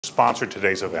sponsored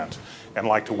today's event, and I'd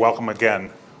like to welcome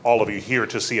again all of you here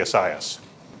to CSIS.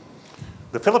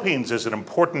 The Philippines is an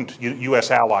important U.S.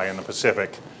 ally in the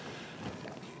Pacific.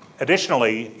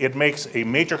 Additionally, it makes a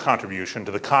major contribution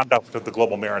to the conduct of the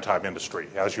global maritime industry,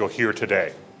 as you'll hear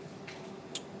today.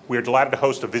 We are delighted to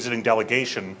host a visiting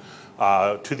delegation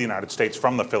to the United States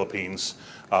from the Philippines,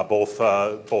 both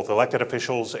elected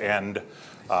officials and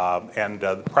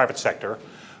the private sector.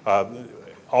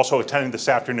 Also attending this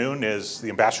afternoon is the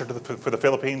ambassador for the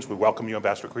Philippines. We welcome you,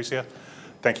 Ambassador Crisia.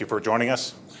 Thank you for joining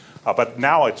us. But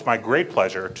now it's my great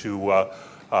pleasure to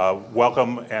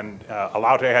welcome and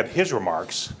allow to add his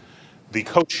remarks the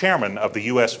co-chairman of the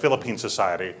U.S.-Philippine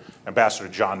Society, Ambassador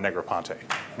John Negroponte.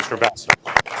 Mr. Ambassador.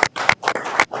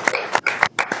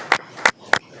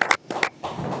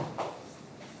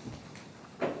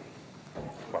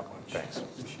 Welcome. Thanks.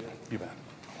 You bet.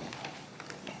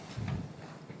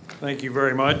 Thank you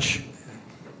very much,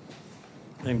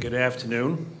 and good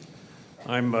afternoon.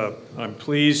 I'm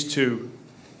pleased to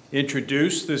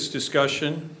introduce this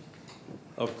discussion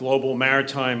of global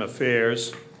maritime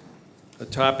affairs, a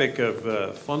topic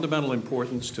of fundamental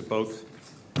importance to both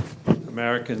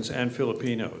Americans and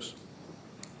Filipinos.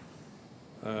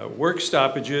 Work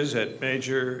stoppages at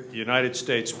major United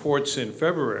States ports in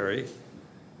February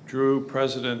drew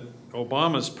President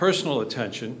Obama's personal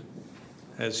attention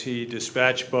as he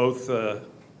dispatched both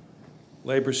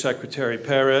Labor Secretary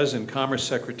Perez and Commerce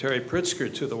Secretary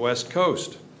Pritzker to the West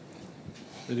Coast.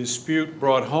 The dispute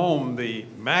brought home the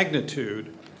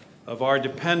magnitude of our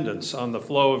dependence on the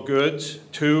flow of goods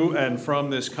to and from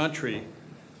this country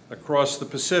across the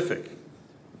Pacific,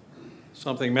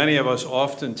 something many of us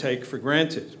often take for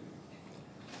granted.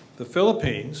 The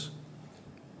Philippines,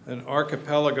 an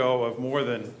archipelago of more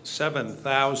than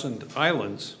 7,000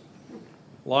 islands,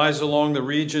 lies along the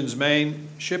region's main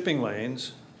shipping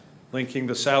lanes, linking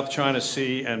the South China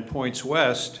Sea and points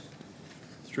west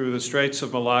through the Straits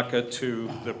of Malacca to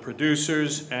the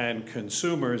producers and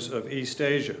consumers of East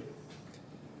Asia.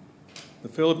 The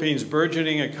Philippines'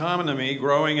 burgeoning economy,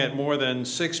 growing at more than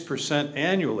 6%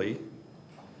 annually,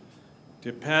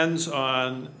 depends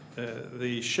on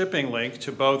the shipping link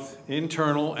to both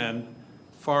internal and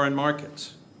foreign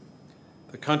markets.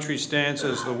 The country stands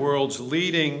as the world's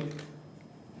leading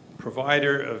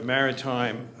provider of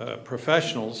maritime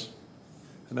professionals,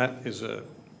 and that is a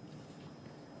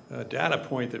data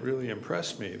point that really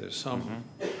impressed me. There's some,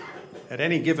 at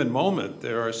any given moment,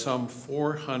 there are some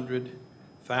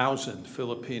 400,000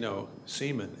 Filipino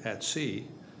seamen at sea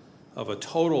of a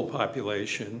total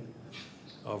population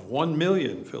of 1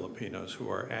 million Filipinos who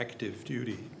are active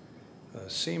duty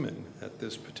seamen at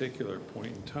this particular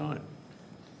point in time,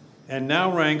 and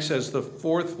now ranks as the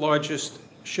 4th largest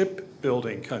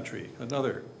shipbuilding country,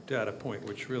 another data point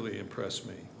which really impressed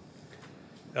me.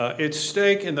 Its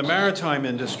stake in the maritime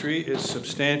industry is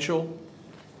substantial,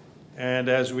 and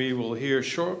as we will hear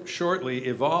shortly,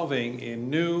 evolving in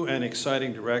new and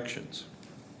exciting directions.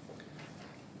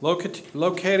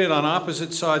 Located on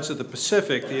opposite sides of the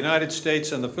Pacific, the United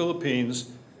States and the Philippines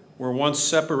were once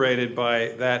separated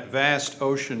by that vast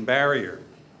ocean barrier.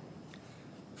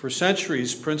 For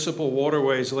centuries, principal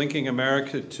waterways linking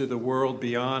America to the world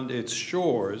beyond its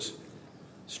shores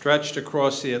stretched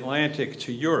across the Atlantic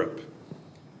to Europe.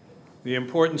 The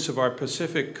importance of our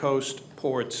Pacific coast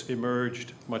ports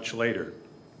emerged much later.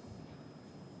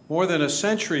 More than a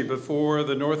century before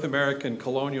the North American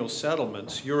colonial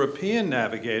settlements, European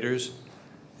navigators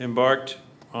embarked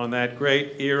on that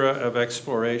great era of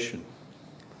exploration.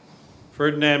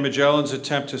 Ferdinand Magellan's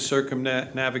attempt to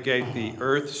circumnavigate the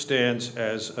Earth stands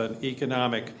as an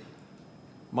economic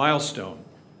milestone,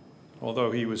 although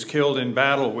he was killed in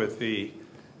battle with the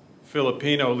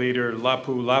Filipino leader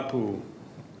Lapu-Lapu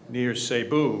near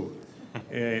Cebu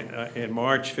in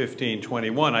March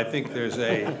 1521. I think there's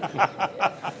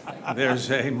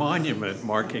a monument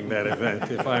marking that event,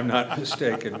 if I'm not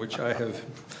mistaken, which I have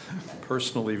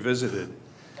personally visited.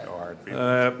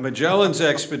 Magellan's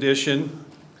expedition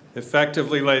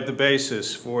effectively laid the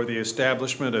basis for the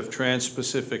establishment of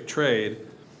trans-Pacific trade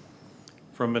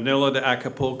from Manila to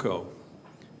Acapulco,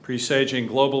 presaging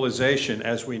globalization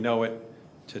as we know it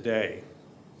today.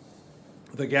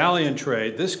 The galleon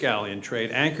trade, this galleon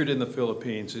trade, anchored in the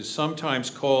Philippines, is sometimes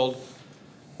called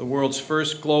the world's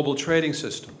first global trading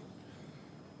system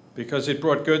because it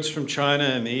brought goods from China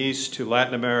and the East to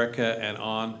Latin America and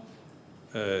on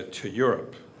to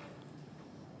Europe,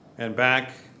 and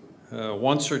back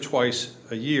once or twice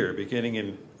a year, beginning in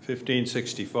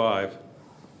 1565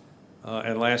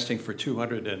 and lasting for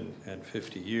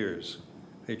 250 years.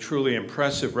 A truly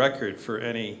impressive record for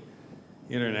any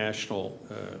international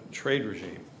trade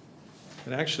regime.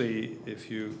 And actually,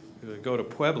 if you go to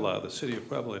Puebla, the city of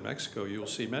Puebla in Mexico, you'll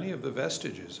see many of the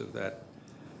vestiges of that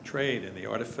trade in the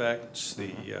artifacts,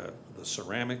 the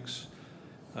ceramics.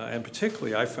 And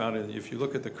particularly, I found if you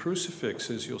look at the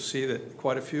crucifixes, you'll see that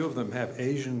quite a few of them have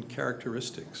Asian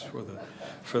characteristics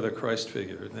for the Christ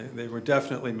figure. They were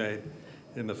definitely made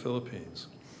in the Philippines.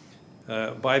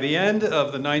 By the end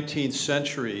of the 19th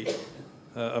century,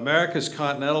 America's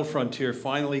continental frontier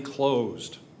finally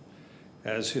closed,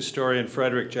 as historian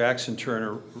Frederick Jackson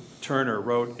Turner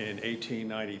wrote in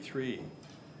 1893.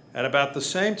 At about the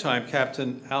same time,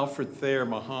 Captain Alfred Thayer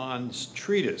Mahan's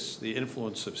treatise, The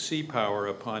Influence of Sea Power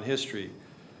Upon History,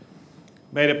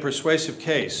 made a persuasive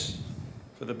case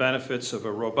for the benefits of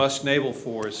a robust naval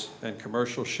force and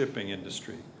commercial shipping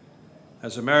industry.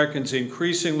 As Americans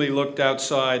increasingly looked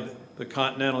outside the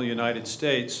continental United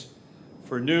States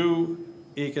for new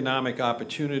economic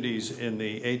opportunities in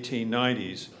the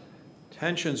 1890s,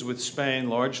 tensions with Spain,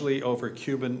 largely over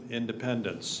Cuban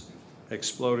independence,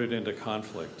 exploded into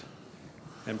conflict.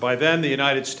 And by then, the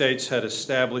United States had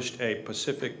established a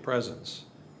Pacific presence.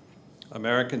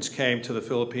 Americans came to the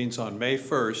Philippines on May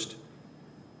 1st,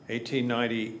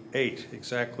 1898,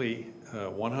 exactly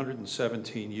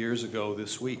 117 years ago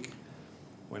this week,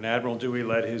 when Admiral Dewey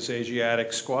led his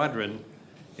Asiatic squadron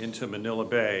into Manila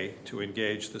Bay to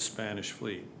engage the Spanish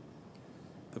fleet.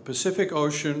 The Pacific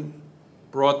Ocean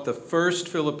brought the first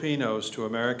Filipinos to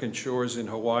American shores in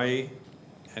Hawaii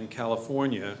and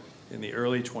California in the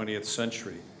early 20th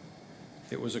century.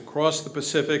 It was across the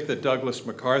Pacific that Douglas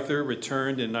MacArthur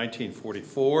returned in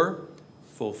 1944,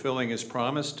 fulfilling his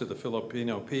promise to the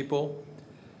Filipino people.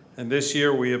 And this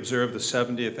year we observe the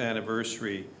 70th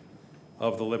anniversary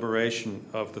of the liberation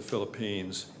of the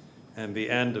Philippines and the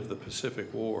end of the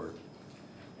Pacific War.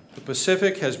 The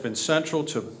Pacific has been central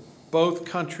to both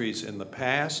countries in the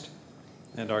past,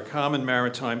 and our common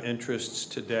maritime interests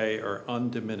today are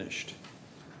undiminished.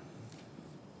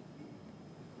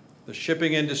 The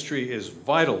shipping industry is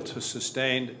vital to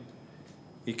sustained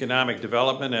economic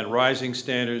development and rising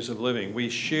standards of living. We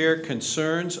share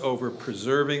concerns over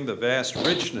preserving the vast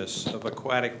richness of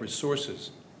aquatic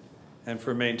resources and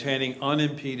for maintaining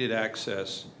unimpeded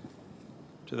access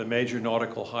to the major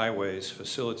nautical highways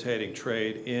facilitating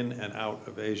trade in and out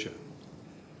of Asia.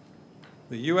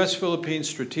 The U.S.-Philippines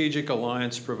Strategic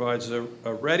Alliance provides a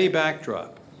ready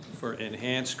backdrop for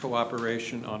enhanced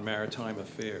cooperation on maritime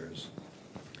affairs.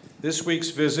 This week's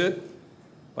visit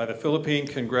by the Philippine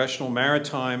Congressional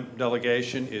Maritime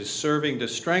Delegation is serving to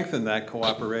strengthen that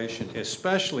cooperation,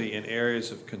 especially in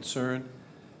areas of concern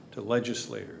to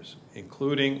legislators,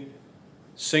 including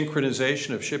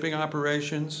synchronization of shipping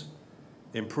operations,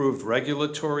 improved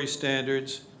regulatory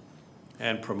standards,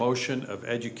 and promotion of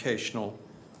educational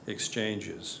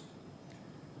exchanges.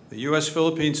 The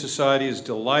U.S.-Philippine Society is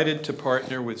delighted to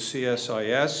partner with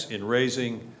CSIS in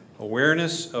raising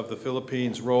awareness of the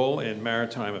Philippines' role in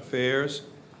maritime affairs,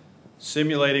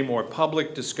 simulating more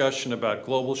public discussion about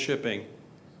global shipping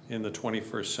in the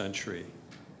 21st century,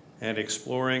 and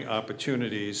exploring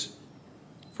opportunities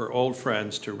for old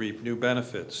friends to reap new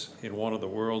benefits in one of the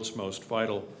world's most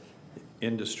vital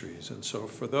industries. And so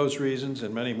for those reasons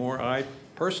and many more, I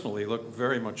personally look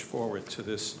very much forward to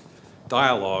this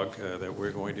dialogue that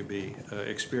we're going to be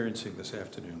experiencing this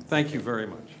afternoon. Thank you very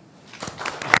much.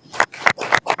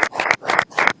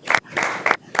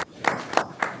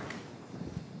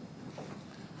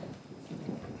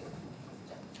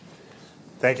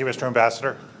 Thank you, Mr.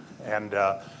 Ambassador. And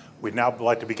we'd now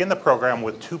like to begin the program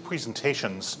with two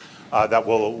presentations that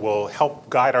will help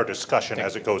guide our discussion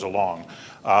as it goes along.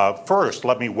 First,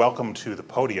 let me welcome to the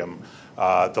podium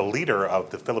the leader of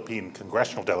the Philippine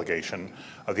Congressional Delegation,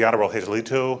 the Honorable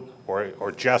Jesulito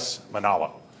or Jess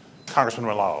Manalo. Congressman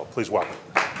Manalo, please welcome.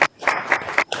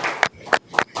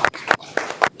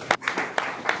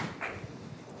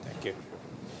 Thank you.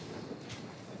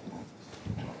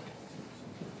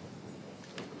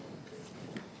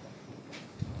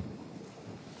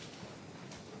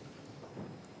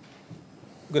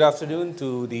 Good afternoon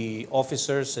to the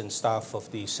officers and staff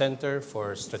of the Center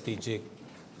for Strategic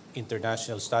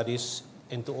International Studies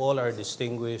and to all our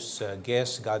distinguished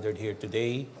guests gathered here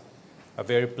today. A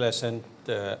very pleasant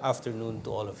afternoon to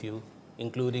all of you,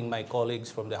 including my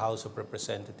colleagues from the House of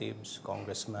Representatives,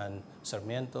 Congressman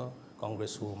Sarmiento,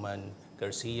 Congresswoman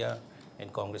Garcia,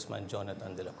 and Congressman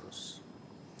Jonathan de la Cruz.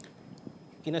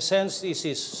 In a sense, this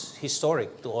is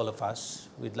historic to all of us.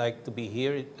 We'd like to be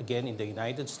here again in the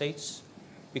United States,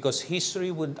 because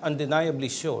history would undeniably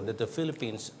show that the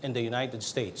Philippines and the United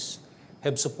States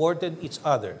have supported each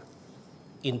other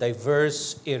in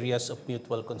diverse areas of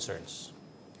mutual concerns.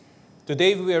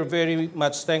 Today, we are very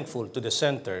much thankful to the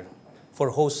Center for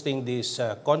hosting this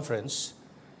conference.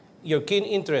 Your keen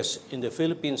interest in the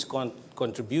Philippines'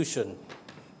 contribution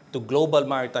to global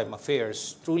maritime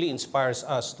affairs truly inspires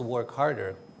us to work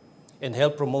harder and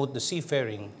help promote the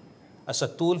seafaring as a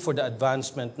tool for the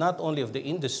advancement not only of the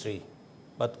industry,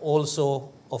 but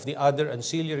also of the other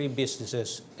ancillary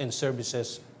businesses and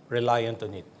services reliant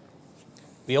on it.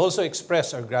 We also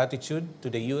express our gratitude to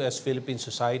the U.S.-Philippine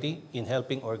Society in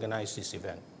helping organize this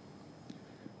event.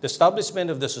 The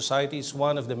establishment of the society is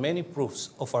one of the many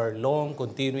proofs of our long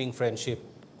continuing friendship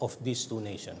of these two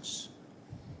nations.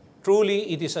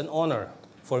 Truly, it is an honor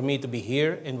for me to be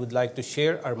here and would like to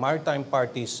share our Maritime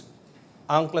Party's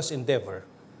unctuous endeavor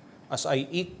as I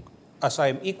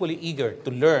am equally eager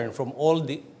to learn from all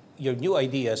your new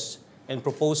ideas and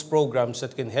proposed programs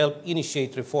that can help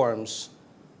initiate reforms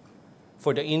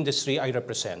for the industry I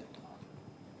represent.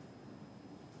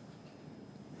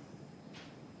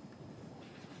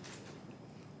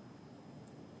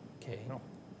 Okay. No.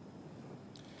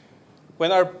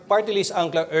 When our party list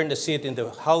Angkla earned a seat in the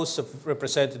House of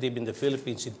Representatives in the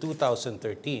Philippines in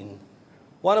 2013,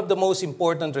 one of the most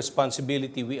important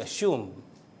responsibilities we assumed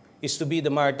is to be the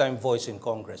maritime voice in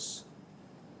Congress.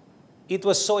 It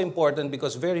was so important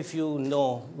because very few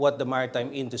know what the maritime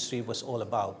industry was all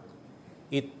about.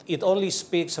 It only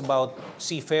speaks about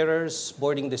seafarers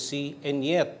boarding the sea, and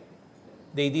yet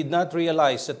they did not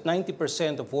realize that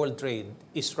 90% of world trade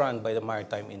is run by the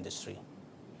maritime industry.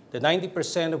 The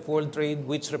 90% of world trade,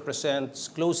 which represents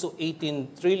close to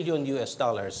 18 trillion US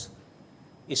dollars,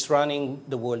 is running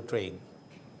the world trade.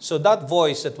 So that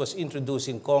voice that was introduced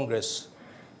in Congress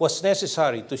was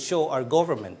necessary to show our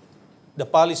government, the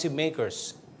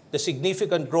policymakers, the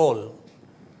significant role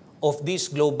of this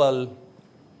global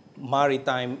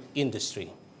maritime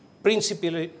industry,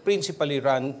 principally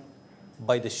run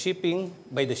by the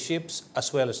ships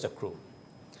as well as the crew.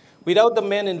 Without the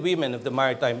men and women of the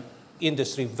maritime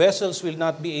industry, vessels will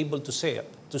not be able to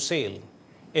sail,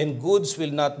 and goods will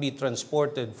not be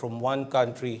transported from one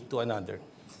country to another.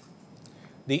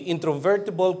 The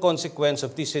incontrovertible consequence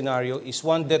of this scenario is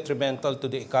one detrimental to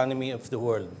the economy of the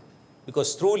world,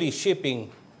 because truly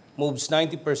shipping moves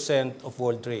 90% of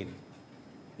world trade.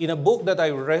 In a book that I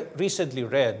recently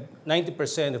read,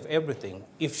 90% of everything,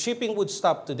 if shipping would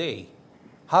stop today,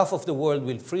 half of the world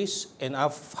will freeze and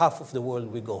half of the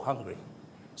world will go hungry.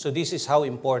 So this is how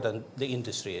important the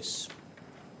industry is.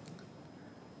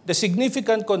 The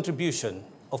significant contribution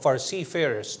of our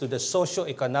seafarers to the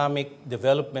socio-economic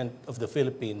development of the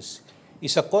Philippines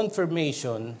is a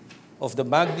confirmation of the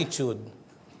magnitude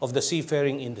of the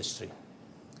seafaring industry.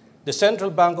 The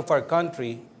central bank of our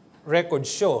country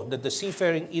records show that the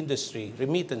seafaring industry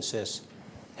remittances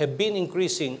have been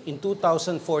increasing. In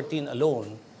 2014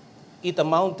 alone. It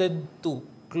amounted to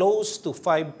close to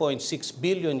 5.6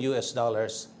 billion US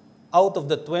dollars out of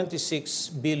the 26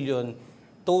 billion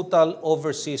total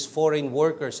overseas foreign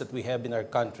workers that we have in our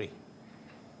country.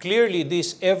 Clearly,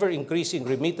 these ever-increasing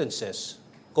remittances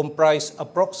comprise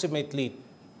approximately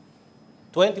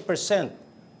 20%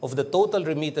 of the total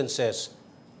remittances,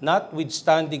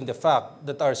 notwithstanding the fact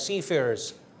that our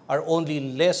seafarers are only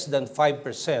less than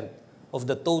 5% of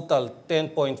the total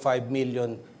 10.5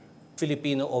 million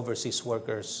Filipino overseas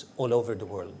workers all over the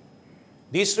world.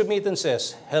 These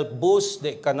remittances help boost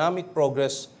the economic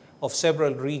progress of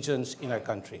several regions in our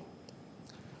country.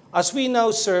 As we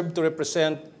now serve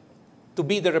to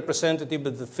be the representative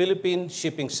of the Philippine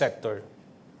shipping sector,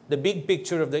 the big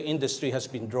picture of the industry has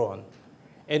been drawn,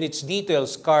 and its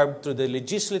details carved through the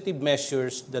legislative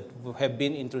measures that have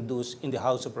been introduced in the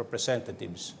House of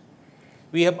Representatives.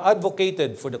 We have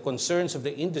advocated for the concerns of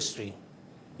the industry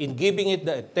in giving it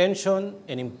the attention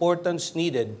and importance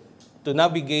needed to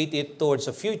navigate it towards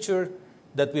a future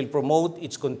that will promote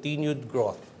its continued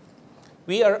growth.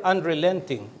 We are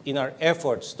unrelenting in our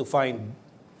efforts to find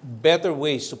better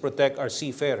ways to protect our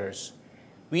seafarers.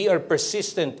 We are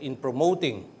persistent in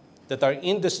promoting that our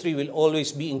industry will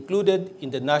always be included in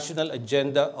the national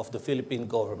agenda of the Philippine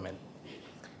government.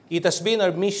 It has been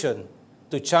our mission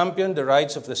to champion the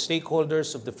rights of the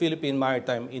stakeholders of the Philippine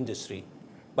maritime industry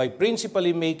by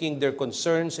principally making their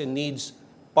concerns and needs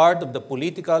part of the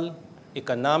political,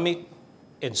 economic,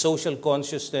 and social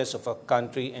consciousness of a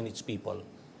country and its people.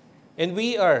 And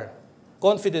we are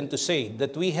confident to say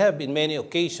that we have, in many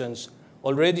occasions,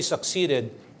 already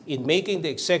succeeded in making the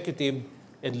executive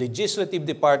and legislative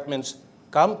departments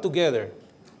come together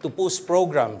to push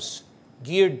programs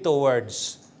geared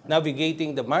towards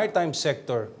navigating the maritime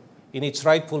sector in its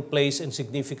rightful place and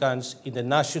significance in the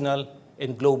national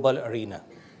and global arena.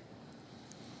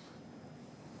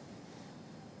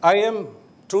 I am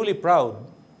truly proud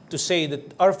to say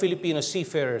that our Filipino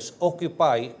seafarers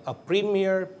occupy a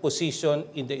premier position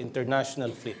in the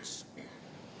international fleets.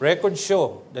 Records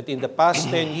show that in the past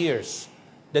 10 years,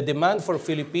 the demand for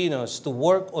Filipinos to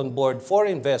work on board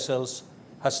foreign vessels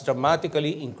has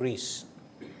dramatically increased.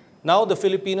 Now the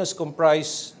Filipinos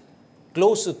comprise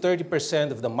close to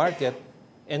 30% of the market,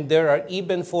 and there are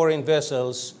even foreign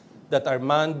vessels that are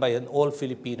manned by an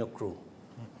all-Filipino crew.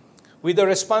 With the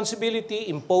responsibility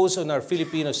imposed on our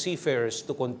Filipino seafarers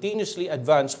to continuously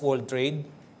advance world trade,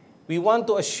 we want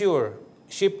to assure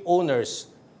ship owners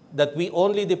that we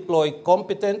only deploy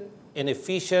competent and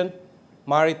efficient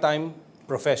maritime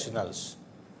professionals.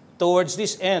 Towards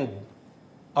this end,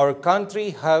 our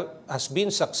country has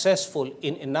been successful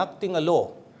in enacting a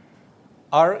law,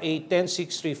 RA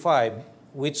 10635,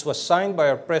 which was signed by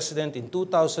our President in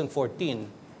 2014,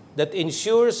 that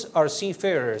ensures our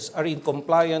seafarers are in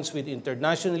compliance with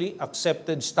internationally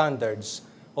accepted standards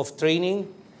of training,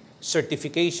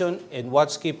 certification, and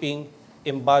watchkeeping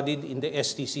embodied in the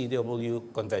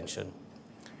STCW Convention.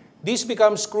 This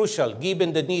becomes crucial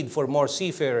given the need for more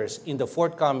seafarers in the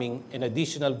forthcoming and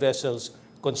additional vessels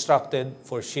constructed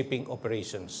for shipping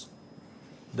operations.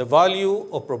 The value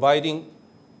of providing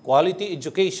quality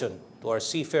education to our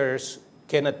seafarers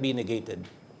cannot be negated.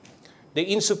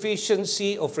 The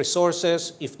insufficiency of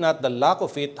resources, if not the lack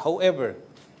of it, however,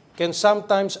 can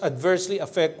sometimes adversely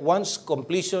affect one's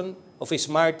completion of his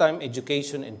maritime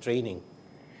education and training.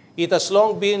 It has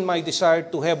long been my desire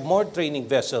to have more training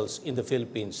vessels in the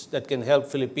Philippines that can help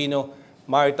Filipino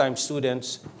maritime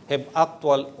students have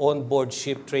actual on-board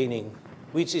ship training,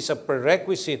 which is a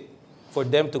prerequisite for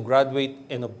them to graduate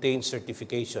and obtain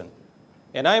certification.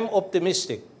 And I'm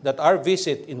optimistic that our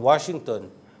visit in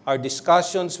Washington, our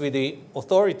discussions with the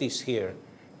authorities here,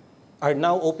 are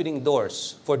now opening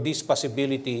doors for this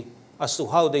possibility as to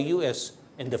how the U.S.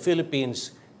 and the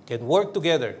Philippines can work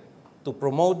together to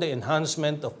promote the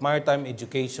enhancement of maritime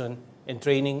education and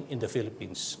training in the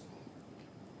Philippines.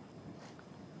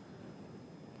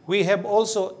 We have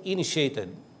also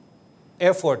initiated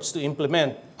efforts to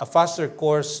implement a faster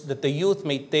course that the youth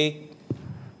may take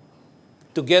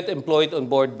to get employed on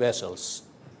board vessels.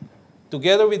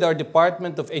 Together with our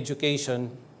Department of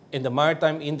Education and the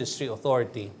Maritime Industry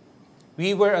Authority,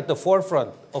 we were at the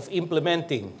forefront of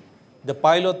implementing the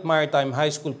pilot maritime high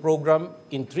school program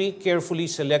in 3 carefully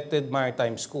selected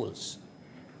maritime schools.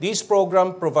 This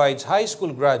program provides high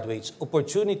school graduates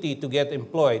opportunity to get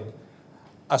employed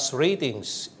as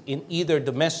ratings in either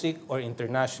domestic or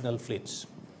international fleets.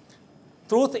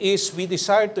 Truth is, we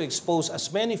desire to expose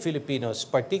as many Filipinos,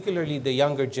 particularly the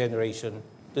younger generation,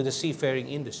 to the seafaring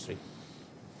industry,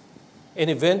 and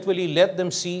eventually let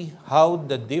them see how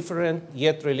the different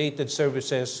yet related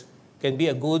services can be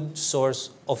a good source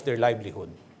of their livelihood.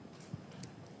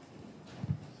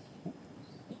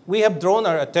 We have drawn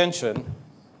our attention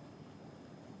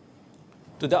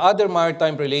to the other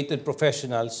maritime-related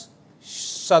professionals,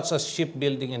 such as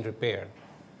shipbuilding and repair.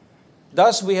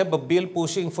 Thus, we have a bill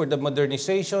pushing for the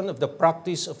modernization of the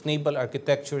practice of naval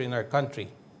architecture in our country.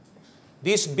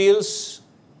 This bill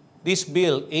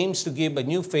aims to give a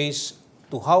new face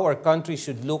to how our country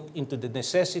should look into the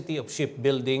necessity of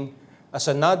shipbuilding as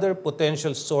another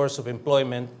potential source of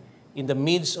employment in the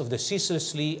midst of the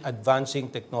ceaselessly advancing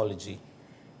technology.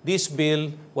 This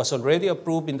bill was already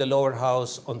approved in the lower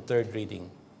house on 3rd reading.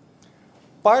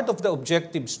 Part of the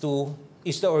objectives, too,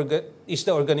 is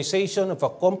the organization of a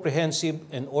comprehensive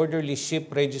and orderly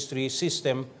ship registry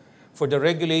system for the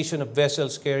regulation of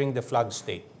vessels carrying the flag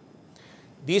state.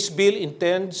 This bill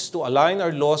intends to align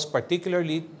our laws,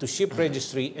 particularly to ship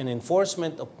registry and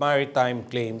enforcement of maritime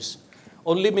claims,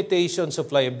 on limitations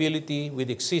of liability with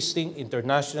existing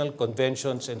international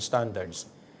conventions and standards.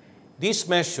 This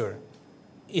measure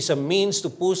is a means to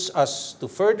push us to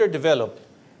further develop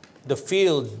the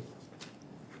field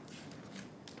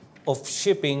of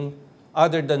shipping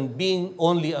other than being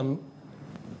only a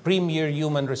premier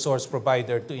human resource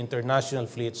provider to international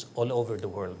fleets all over the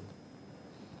world.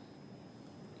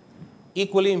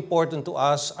 Equally important to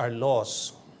us are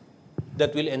laws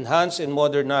that will enhance and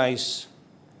modernize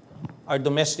our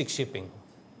domestic shipping.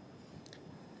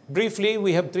 Briefly,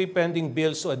 we have 3 pending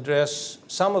bills to address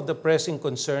some of the pressing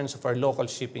concerns of our local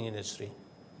shipping industry.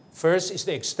 First is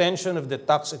the extension of the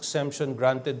tax exemption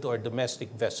granted to our domestic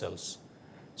vessels.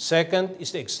 Second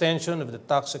is the extension of the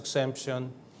tax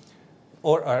exemption,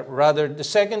 the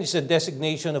second is the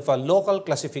designation of a local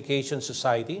classification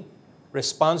society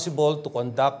responsible to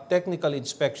conduct technical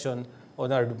inspection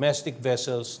on our domestic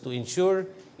vessels to ensure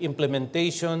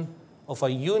implementation of a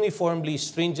uniformly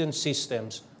stringent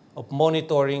systems of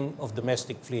monitoring of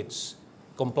domestic fleets,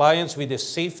 compliance with the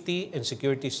safety and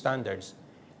security standards,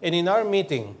 And in our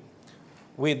meeting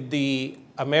with the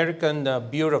American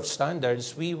Bureau of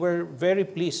Standards, we were very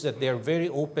pleased that they are very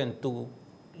open to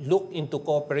look into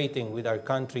cooperating with our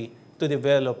country to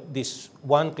develop this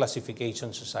one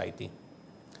classification society.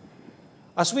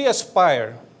 As we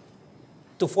aspire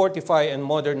to fortify and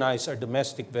modernize our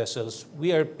domestic vessels,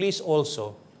 we are pleased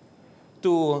also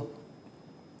to,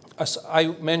 as I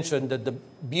mentioned, that the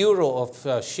Bureau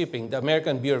of Shipping, the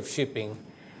American Bureau of Shipping,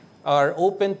 are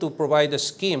open to provide the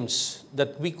schemes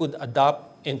that we could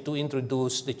adopt and to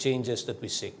introduce the changes that we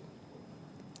seek.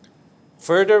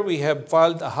 Further, we have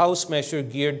filed a House measure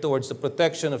geared towards the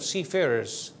protection of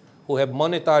seafarers who have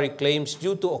monetary claims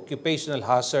due to occupational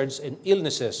hazards and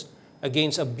illnesses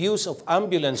against abuse of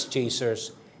ambulance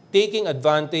chasers taking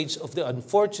advantage of the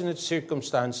unfortunate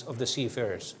circumstance of the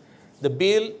seafarers. The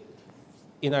bill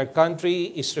in our country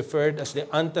is referred as the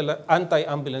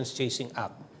Anti-Ambulance Chasing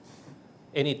Act,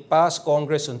 and it passed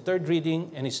Congress on third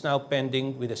reading and is now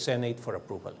pending with the Senate for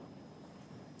approval.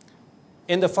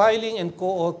 In the filing and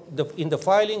co-author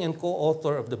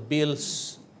of the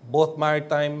bills, both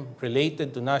maritime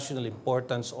related to national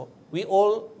importance,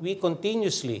 we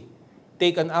continuously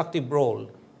take an active role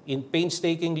in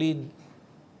painstakingly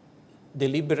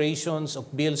deliberations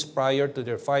of bills prior to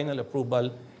their final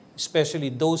approval, especially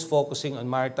those focusing on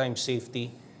maritime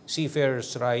safety,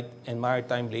 seafarers' rights, and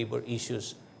maritime labor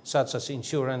issues such as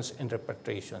insurance and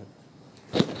repatriation.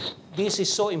 This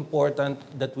is so important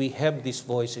that we have this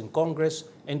voice in Congress,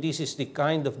 and this is the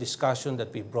kind of discussion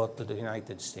that we brought to the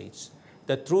United States.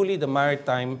 That truly the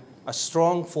maritime, a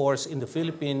strong force in the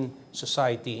Philippine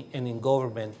society and in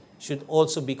government, should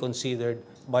also be considered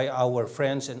by our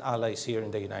friends and allies here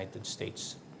in the United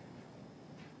States.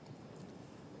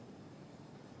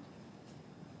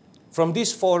 From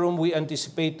this forum, we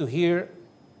anticipate to hear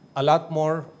a lot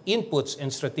more inputs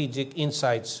and strategic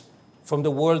insights from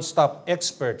the world's top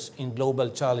experts in global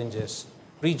challenges,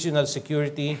 regional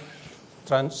security,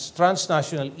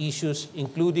 transnational issues,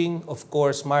 including, of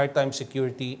course, maritime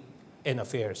security and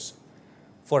affairs.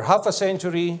 For half a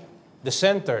century, the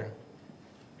Center,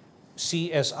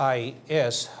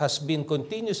 CSIS, has been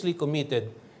continuously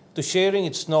committed to sharing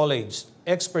its knowledge,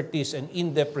 expertise, and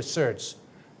in-depth research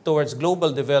towards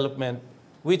global development,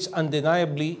 which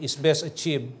undeniably is best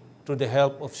achieved through the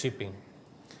help of shipping.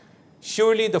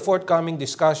 Surely the forthcoming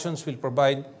discussions will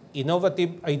provide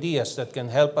innovative ideas that can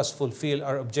help us fulfill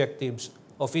our objectives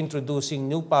of introducing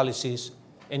new policies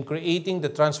and creating the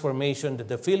transformation that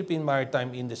the Philippine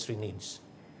maritime industry needs.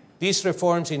 These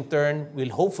reforms, in turn, will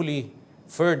hopefully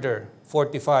further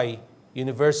fortify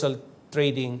universal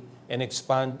trading and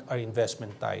expand our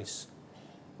investment ties.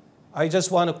 I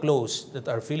just want to close that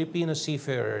our Filipino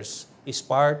seafarers is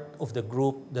part of the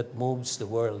group that moves the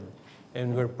world,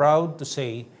 and we're proud to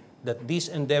say that these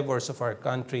endeavors of our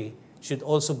country should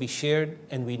also be shared,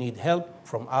 and we need help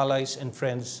from allies and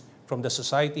friends from the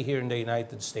society here in the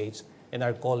United States and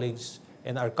our colleagues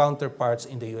and our counterparts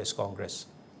in the U.S. Congress.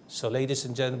 So, ladies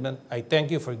and gentlemen, I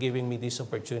thank you for giving me this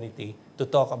opportunity to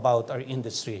talk about our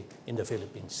industry in the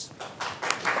Philippines.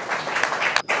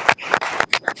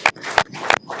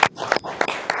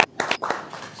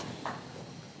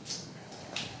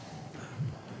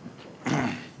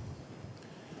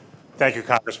 Thank you,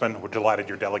 Congressman. We're delighted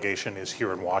your delegation is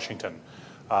here in Washington.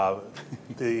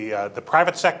 The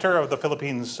private sector of the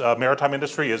Philippines maritime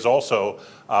industry is also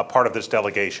part of this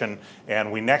delegation,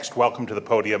 and we next welcome to the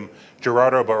podium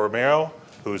Gerardo Borromeo,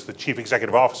 who's the Chief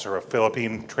Executive Officer of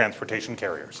Philippine Transportation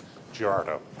Carriers.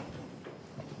 Gerardo.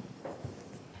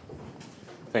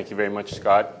 Thank you very much,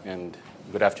 Scott, and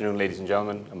good afternoon, ladies and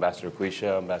gentlemen, Ambassador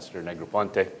Quisha, Ambassador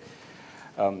Negroponte.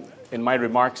 In my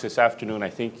remarks this afternoon, I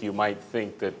think you might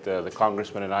think that the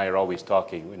Congressman and I are always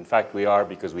talking. In fact, we are,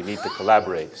 because we need to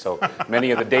collaborate. So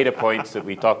many of the data points that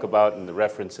we talk about and the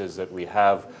references that we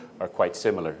have are quite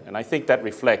similar. And I think that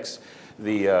reflects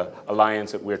the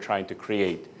alliance that we're trying to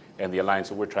create and the alliance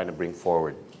that we're trying to bring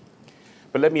forward.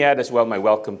 But let me add as well my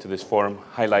welcome to this forum,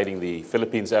 highlighting the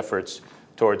Philippines' efforts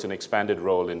towards an expanded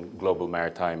role in global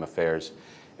maritime affairs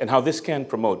and how this can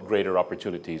promote greater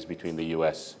opportunities between the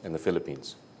U.S. and the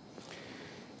Philippines.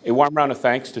 A warm round of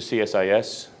thanks to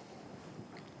CSIS.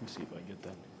 Let me see if I get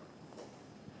that.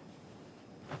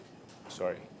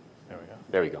 Sorry. There we go.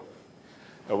 There we go.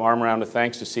 A warm round of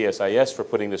thanks to CSIS for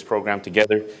putting this program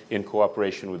together in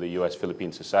cooperation with the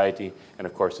U.S.-Philippine Society and,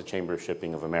 of course, the Chamber of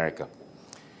Shipping of America.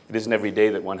 It isn't every day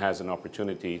that one has an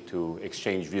opportunity to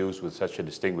exchange views with such a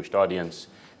distinguished audience,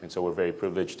 and so we're very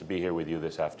privileged to be here with you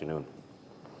this afternoon.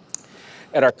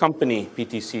 At our company,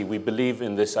 PTC, we believe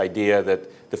in this idea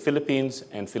that the Philippines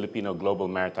and Filipino global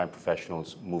maritime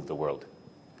professionals move the world.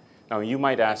 Now, you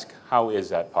might ask, how is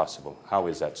that possible? How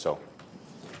is that so?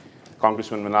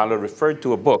 Congressman Manalo referred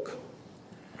to a book,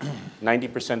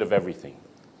 90% of Everything.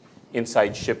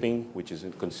 Inside Shipping, which is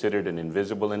considered an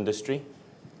invisible industry,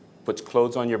 puts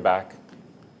clothes on your back,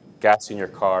 gas in your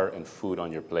car, and food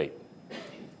on your plate,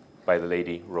 by the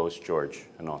lady Rose George,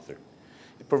 an author.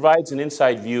 It provides an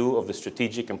inside view of the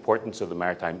strategic importance of the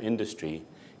maritime industry,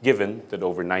 given that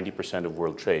over 90% of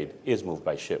world trade is moved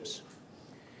by ships.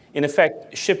 In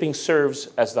effect, shipping serves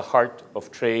as the heart of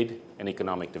trade and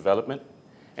economic development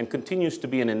and continues to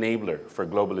be an enabler for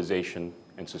globalization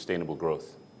and sustainable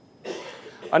growth.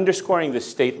 Underscoring this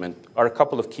statement are a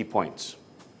couple of key points.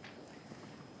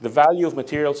 The value of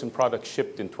materials and products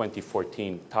shipped in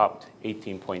 2014 topped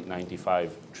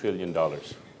 $18.95 trillion.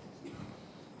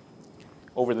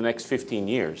 Over the next 15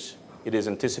 years, it is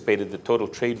anticipated that total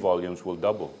trade volumes will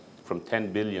double from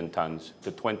 10 billion tons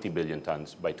to 20 billion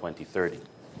tons by 2030.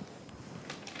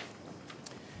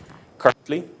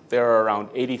 Currently, there are around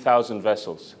 80,000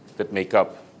 vessels that make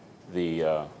up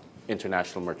the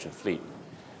international merchant fleet,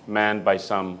 manned by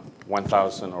some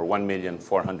 1,000 or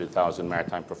 1,400,000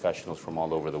 maritime professionals from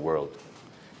all over the world.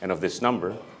 And of this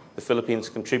number, the Philippines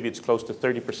contributes close to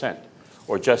 30%,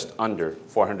 or just under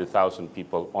 400,000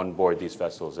 people on board these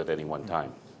vessels at any one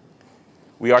time.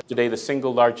 We are today the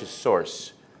single largest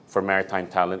source for maritime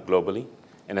talent globally,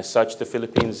 and as such, the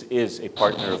Philippines is a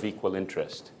partner of equal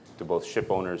interest to both ship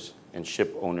owners and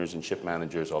ship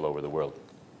managers all over the world.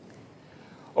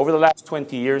 Over the last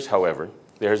 20 years, however,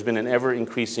 there has been an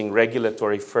ever-increasing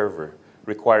regulatory fervor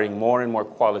requiring more and more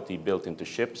quality built into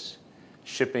ships,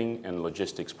 shipping and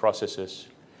logistics processes,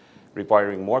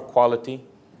 requiring more quality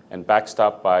and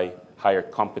backstopped by higher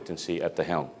competency at the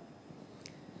helm.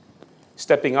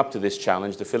 Stepping up to this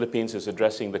challenge, the Philippines is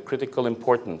addressing the critical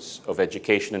importance of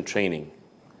education and training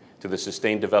to the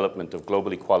sustained development of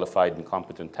globally qualified and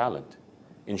competent talent,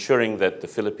 ensuring that the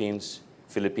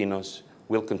Filipinos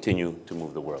will continue to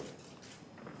move the world.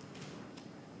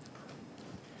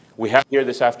 We have here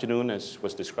this afternoon, as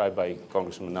was described by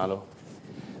Congressman Manalo,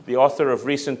 the author of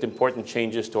recent important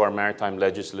changes to our maritime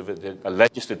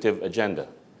legislative agenda.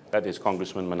 That is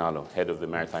Congressman Manalo, head of the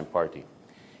Maritime Party.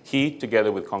 He,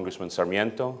 together with Congressman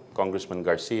Sarmiento, Congressman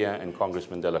Garcia, and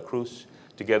Congressman De La Cruz,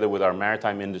 together with our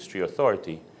Maritime Industry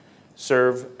Authority,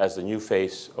 serve as the new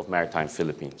face of Maritime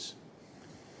Philippines.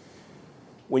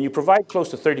 When you provide close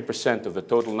to 30% of the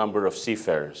total number of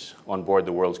seafarers on board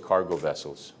the world's cargo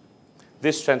vessels,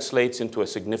 this translates into a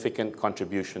significant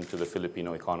contribution to the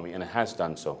Filipino economy, and it has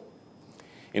done so.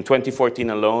 In 2014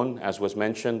 alone, as was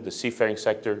mentioned, the seafaring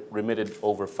sector remitted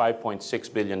over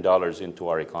 $5.6 billion into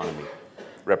our economy,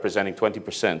 representing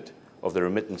 20% of the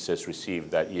remittances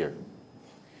received that year,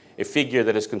 a figure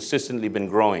that has consistently been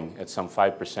growing at some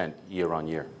 5% year on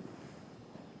year.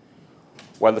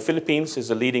 While the Philippines is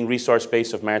the leading resource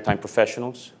base of maritime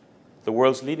professionals, the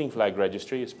world's leading flag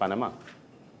registry is Panama,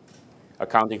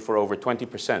 accounting for over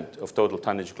 20% of total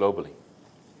tonnage globally.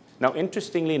 Now,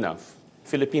 interestingly enough,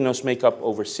 Filipinos make up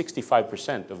over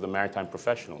 65% of the maritime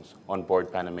professionals on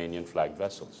board Panamanian flag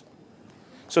vessels.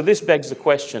 So this begs the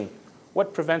question,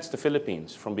 what prevents the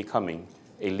Philippines from becoming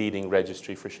a leading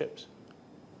registry for ships?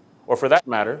 Or for that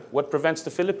matter, what prevents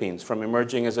the Philippines from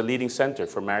emerging as a leading center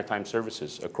for maritime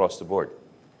services across the board?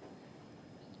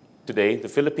 Today, the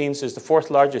Philippines is the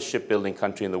fourth largest shipbuilding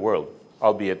country in the world,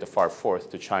 albeit the far fourth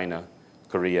to China,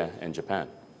 Korea, and Japan.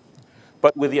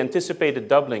 But with the anticipated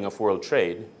doubling of world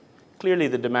trade, clearly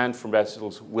the demand for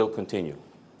vessels will continue.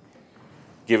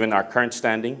 Given our current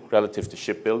standing relative to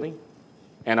shipbuilding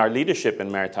and our leadership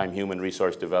in maritime human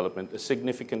resource development, a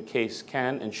significant case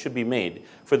can and should be made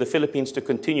for the Philippines to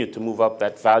continue to move up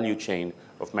that value chain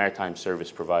of maritime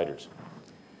service providers.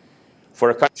 For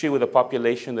a country with a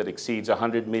population that exceeds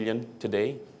 100 million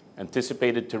today,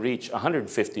 anticipated to reach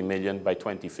 150 million by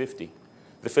 2050,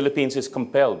 the Philippines is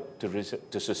compelled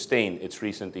to sustain its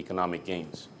recent economic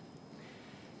gains.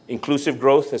 Inclusive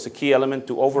growth as a key element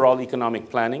to overall economic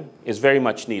planning is very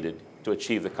much needed to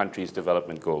achieve the country's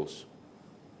development goals.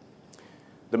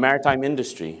 The maritime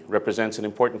industry represents an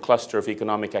important cluster of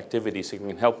economic activities that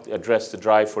can help address the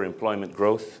drive for employment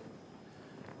growth,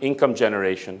 income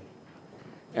generation,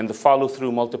 and the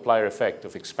follow-through multiplier effect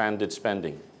of expanded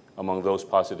spending among those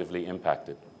positively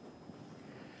impacted.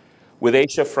 With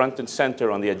Asia front and center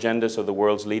on the agendas of the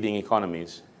world's leading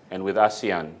economies, and with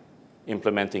ASEAN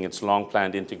implementing its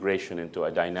long-planned integration into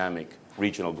a dynamic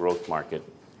regional growth market,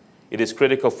 it is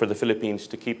critical for the Philippines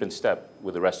to keep in step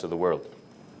with the rest of the world.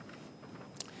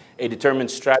 A determined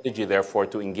strategy, therefore,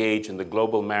 to engage in the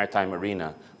global maritime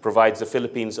arena provides the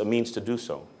Philippines a means to do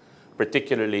so,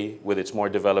 particularly with its more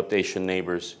developed Asian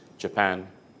neighbors, Japan,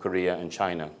 Korea, and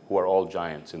China, who are all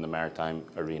giants in the maritime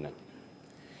arena.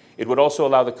 It would also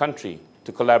allow the country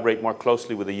to collaborate more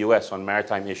closely with the US on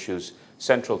maritime issues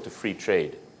central to free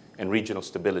trade and regional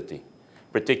stability,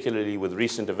 particularly with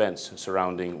recent events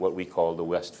surrounding what we call the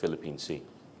West Philippine Sea.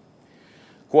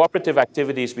 Cooperative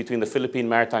activities between the Philippine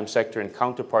maritime sector and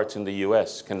counterparts in the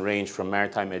US can range from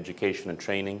maritime education and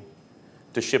training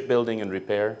to shipbuilding and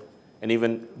repair, and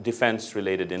even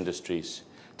defense-related industries,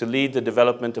 to lead the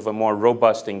development of a more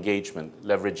robust engagement,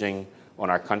 leveraging on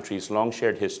our country's long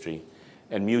shared history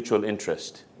and mutual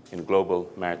interest in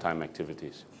global maritime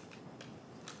activities.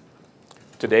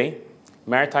 Today,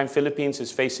 Maritime Philippines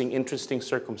is facing interesting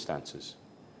circumstances.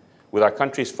 With our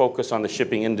country's focus on the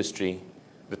shipping industry,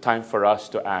 the time for us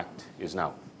to act is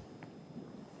now.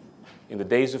 In the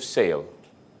days of sail,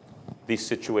 these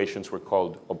situations were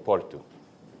called oportu,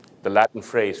 the Latin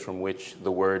phrase from which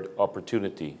the word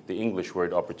opportunity, the English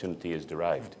word opportunity, is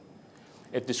derived.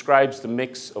 It describes the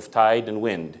mix of tide and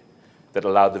wind that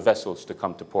allowed the vessels to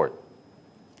come to port.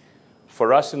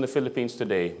 For us in the Philippines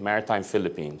today, Maritime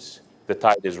Philippines, the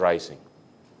tide is rising.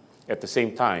 At the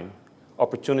same time,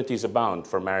 opportunities abound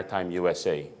for Maritime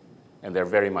USA, and they're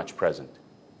very much present.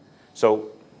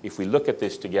 So if we look at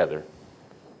this together,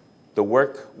 the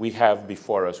work we have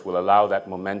before us will allow that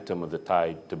momentum of the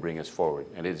tide to bring us forward.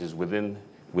 And it is with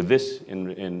this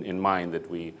in mind that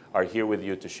we are here with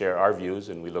you to share our views,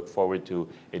 and we look forward to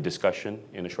a discussion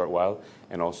in a short while,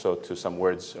 and also to some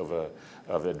words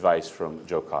of advice from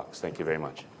Joe Cox. Thank you very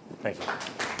much. Thank you.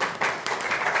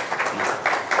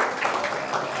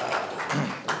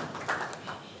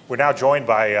 We're now joined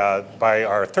by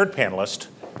our third panelist,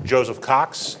 Joseph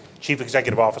Cox, Chief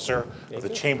Executive Officer of the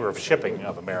Chamber of Shipping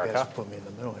of America. You guys put me in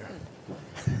the middle here.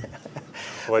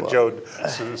 We'll let Joe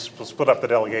split up the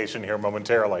delegation here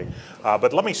momentarily.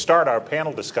 But let me start our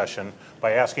panel discussion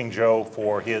by asking Joe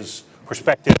for his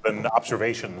perspective and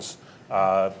observations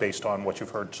based on what you've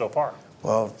heard so far.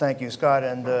 Well, thank you, Scott,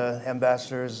 and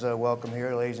ambassadors, welcome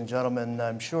here, ladies and gentlemen.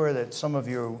 I'm sure that some of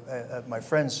you, my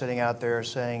friends sitting out there, are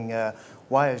saying,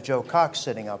 why is Joe Cox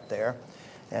sitting up there?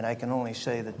 And I can only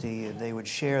say that they would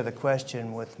share the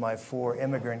question with my 4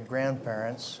 immigrant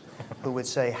grandparents who would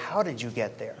say, how did you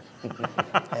get there?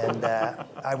 And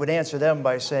I would answer them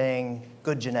by saying,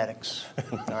 good genetics.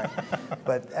 All right.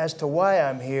 But as to why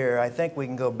I'm here, I think we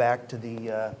can go back to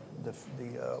the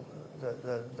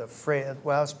phrase,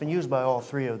 well, it's been used by all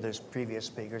 3 of the previous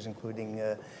speakers, including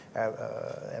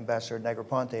Ambassador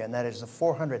Negroponte, and that is the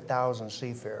 400,000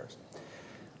 seafarers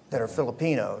that are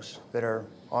Filipinos that are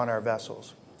on our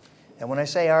vessels. And when I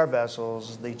say our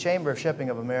vessels, the Chamber of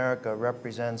Shipping of America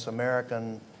represents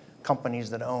American companies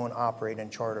that own, operate,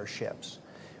 and charter ships.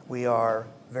 We are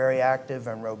very active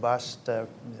and robust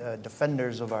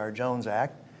defenders of our Jones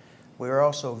Act. We are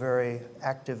also very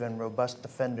active and robust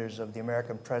defenders of the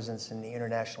American presence in the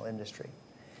international industry.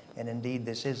 And indeed,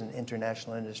 this is an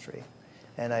international industry.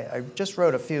 And I just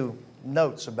wrote a few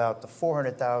notes about the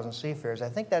 400,000 seafarers. I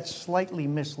think that's slightly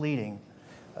misleading,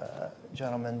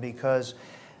 gentlemen, because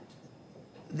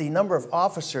the number of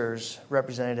officers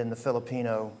represented in the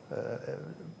Filipino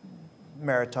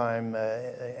maritime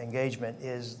engagement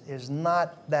is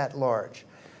not that large.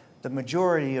 The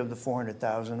majority of the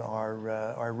 400,000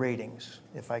 are ratings,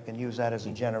 if I can use that as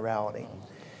a generality.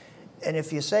 And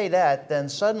if you say that, then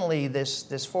suddenly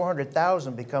this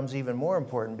 400,000 becomes even more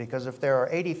important, because if there are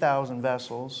 80,000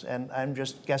 vessels, and I'm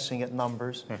just guessing at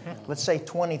numbers, let's say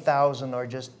 20,000 are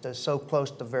just so close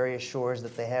to various shores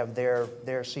that they have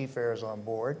their seafarers on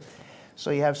board. So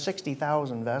you have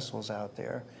 60,000 vessels out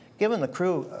there. Given the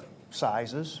crew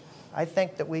sizes, I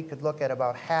think that we could look at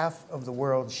about half of the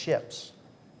world's ships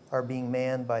are being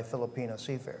manned by Filipino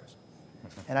seafarers.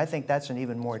 And I think that's an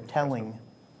even more telling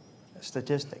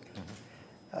statistic.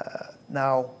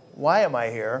 Now, why am I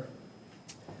here?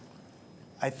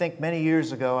 I think many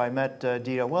years ago I met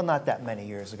Dio, well, not that many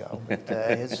years ago,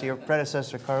 but your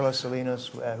predecessor, Carlos Salinas,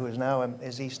 who is now,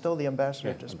 is he still the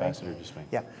ambassador to Spain? Ambassador to Spain.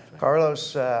 Yeah.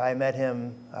 Carlos, I met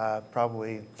him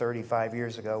probably 35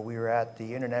 years ago. We were at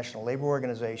the International Labor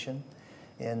Organization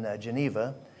in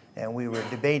Geneva, and we were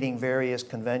debating various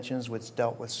conventions which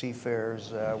dealt with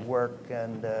seafarers' work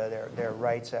and their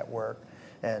rights at work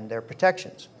and their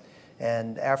protections.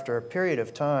 And after a period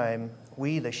of time,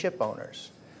 we, the ship owners,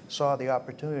 saw the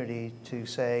opportunity to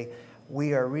say,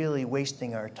 we are really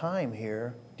wasting our time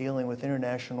here dealing with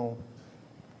international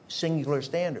singular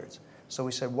standards. So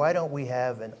we said, why don't we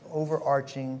have an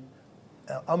overarching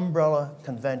umbrella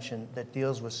convention that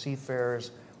deals with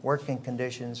seafarers' working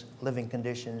conditions, living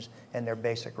conditions, and their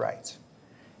basic rights?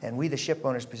 And we, the ship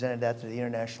owners, presented that to the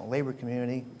international labor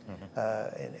community,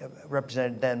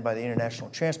 represented then by the International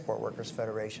Transport Workers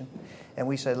Federation. And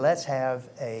we said, let's have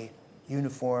a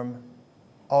uniform,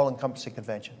 all-encompassing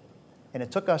convention. And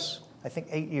it took us, I think,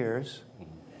 8 years,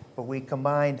 but we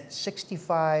combined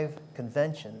 65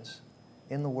 conventions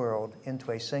in the world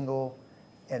into a single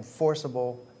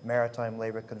enforceable maritime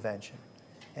labor convention.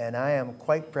 And I am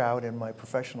quite proud in my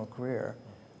professional career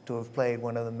to have played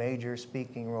one of the major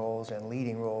speaking roles and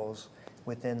leading roles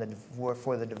within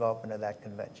for the development of that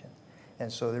convention.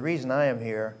 And so the reason I am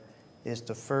here is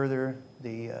to further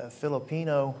the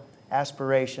Filipino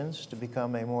aspirations to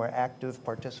become a more active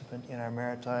participant in our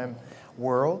maritime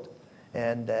world.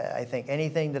 And I think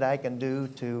anything that I can do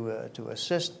to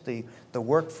assist the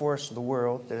workforce of the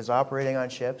world that is operating on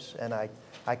ships, and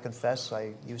I confess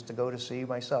I used to go to sea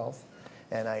myself,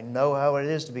 and I know how it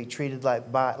is to be treated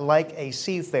like a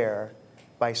seafarer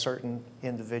by certain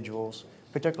individuals,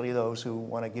 particularly those who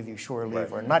want to give you shore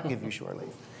leave or not give you shore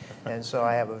leave. And so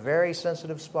I have a very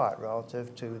sensitive spot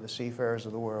relative to the seafarers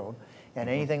of the world, and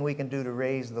anything we can do to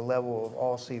raise the level of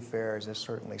all seafarers is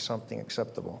certainly something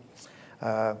acceptable.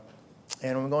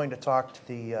 And I'm going to talk to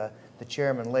the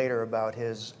chairman later about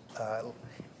his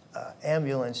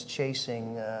ambulance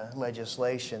chasing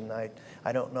legislation.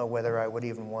 I don't know whether I would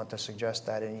even want to suggest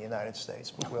that in the United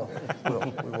States, but we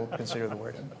will consider the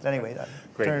word. Anyway,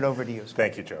 turn it over to you, Scott.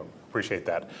 Thank you, Joe. Appreciate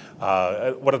that.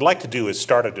 What I'd like to do is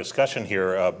start a discussion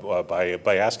here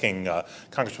by asking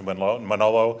Congressman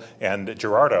Manalo and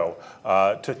Gerardo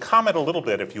to comment a little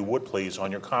bit, if you would please,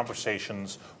 on your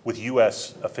conversations with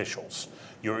U.S. officials.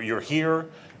 You're here,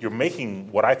 you're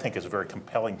making what I think is a very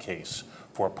compelling case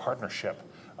for a partnership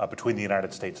between the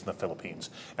United States and the Philippines.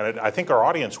 And I think our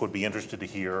audience would be interested to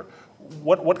hear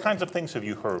what kinds of things have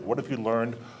you heard? What have you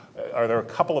learned? Are there a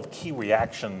couple of key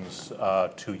reactions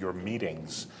to your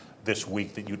meetings this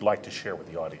week that you'd like to share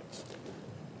with the audience?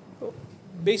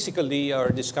 Basically, our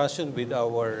discussion with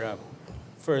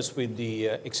first with the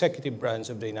executive branch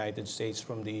of the United States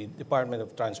from the Department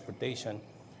of Transportation,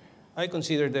 I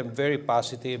consider them very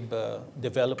positive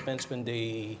developments when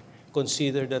they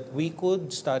consider that we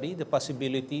could study the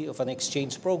possibility of an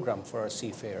exchange program for our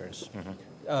seafarers,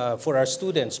 for our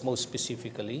students most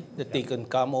specifically, that they can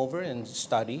come over and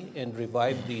study and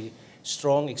revive the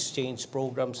strong exchange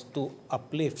programs to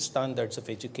uplift standards of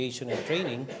education and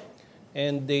training.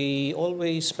 And they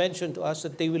always mention to us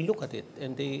that they will look at it,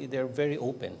 and they're very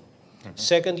open.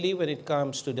 Secondly, when it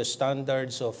comes to the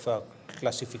standards of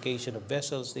classification of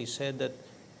vessels, they said that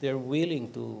they're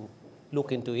willing to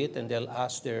look into it, and they'll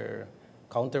ask their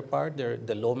counterpart,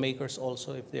 the lawmakers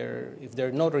also, if there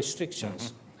are no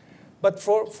restrictions. But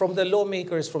from the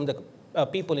lawmakers, from the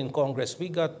people in Congress, we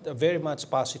got a very much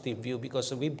positive view,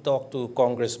 because we've talked to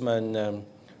Congressman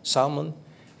Salmon,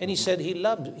 and he said he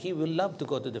will love to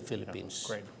go to the Philippines.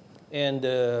 Great. And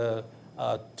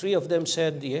 3 of them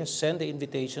said, yes, send the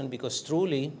invitation, because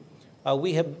truly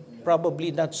we have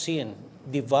probably not seen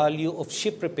the value of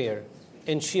ship repair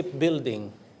and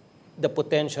shipbuilding, the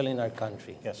potential in our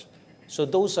country. Yes. So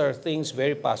those are things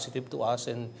very positive to us,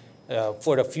 and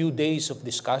for a few days of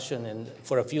discussion and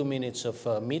for a few minutes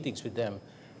of meetings with them,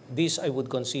 this I would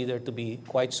consider to be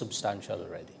quite substantial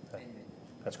already.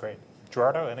 That's great.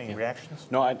 Gerardo, any reactions?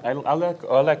 No,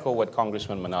 I'll echo what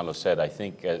Congressman Manalo said. I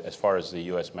think as far as the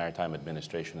U.S. Maritime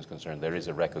Administration is concerned, there is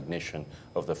a recognition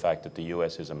of the fact that the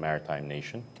U.S. is a maritime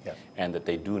nation, and that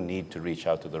they do need to reach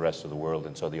out to the rest of the world.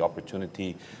 And so the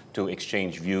opportunity to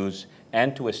exchange views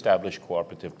and to establish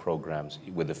cooperative programs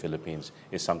with the Philippines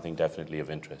is something definitely of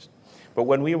interest. But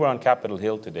when we were on Capitol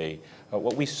Hill today,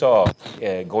 what we saw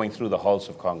going through the halls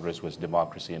of Congress was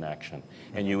democracy in action.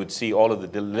 And you would see all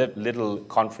of the little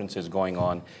conferences going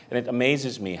on. And it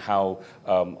amazes me how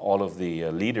all of the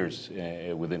leaders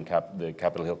within the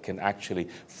Capitol Hill can actually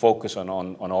focus on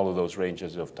all of those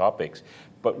ranges of topics.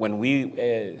 But when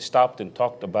we stopped and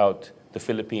talked about the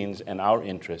Philippines and our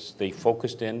interests, they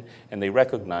focused in and they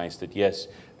recognized that, yes,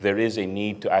 there is a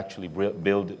need to actually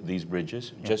build these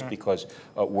bridges, just because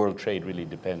world trade really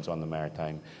depends on the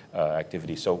maritime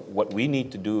activity. So what we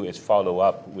need to do is follow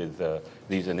up with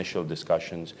these initial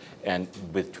discussions, and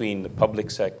between the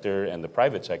public sector and the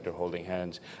private sector holding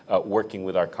hands, working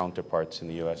with our counterparts in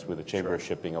the U.S., with the Chamber of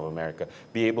Shipping of America,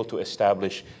 be able to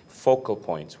establish focal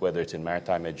points, whether it's in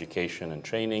maritime education and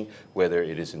training, whether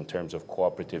it is in terms of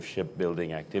cooperative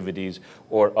shipbuilding activities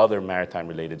or other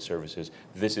maritime-related services.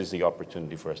 This is the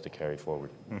opportunity for us to carry forward.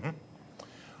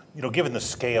 You know, given the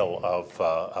scale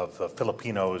of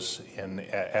Filipinos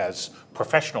as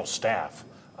professional staff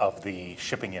of the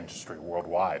shipping industry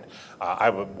worldwide.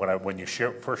 When you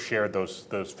first shared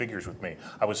those figures with me,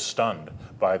 I was stunned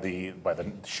by the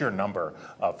sheer number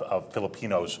of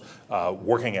Filipinos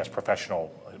working as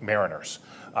professional mariners.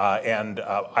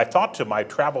 I thought to my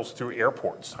travels through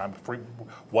airports,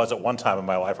 was at one time in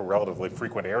my life a relatively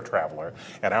frequent air traveler,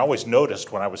 and I always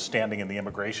noticed when I was standing in the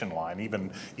immigration line,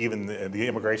 even the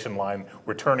immigration line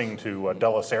returning to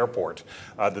Dulles Airport,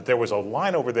 that there was a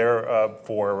line over there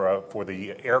for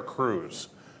the air crews.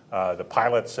 The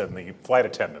pilots and the flight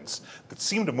attendants that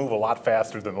seemed to move a lot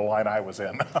faster than the line I was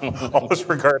in, almost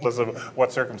regardless of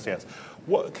what circumstance.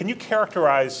 Can you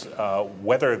characterize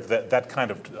whether that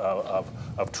kind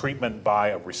of treatment by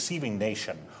a receiving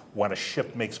nation when a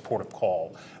ship makes port of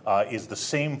call is the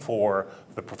same for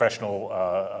the professional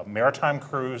maritime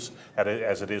crews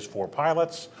as it is for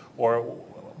pilots? Or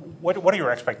what are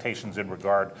your expectations in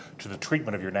regard to the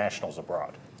treatment of your nationals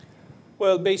abroad?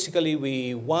 Well, basically,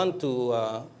 we want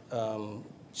to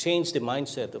change the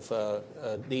mindset of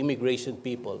the immigration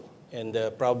people and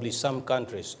probably some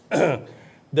countries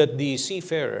that the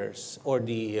seafarers or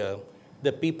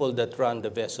the people that run the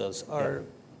vessels are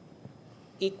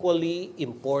equally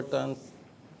important,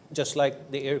 just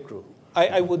like the aircrew.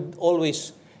 I would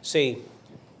always say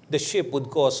the ship would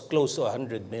cost close to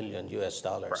 $100 million US.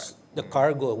 Right. The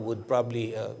cargo would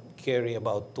probably carry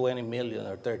about 20 million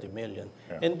or 30 million.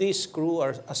 Yeah. And these crew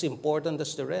are as important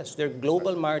as the rest. They're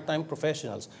global maritime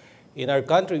professionals. In our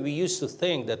country, we used to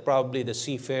think that probably the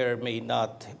seafarer may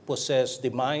not possess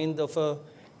the mind of an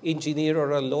engineer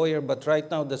or a lawyer, but right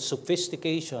now the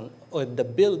sophistication or the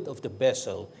build of the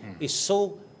vessel is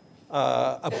so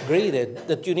upgraded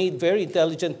that you need very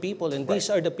intelligent people, and these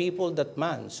are the people that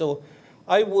man. So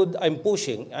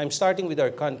I'm starting with our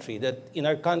country, that in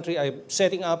our country, I'm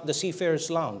setting up the Seafarers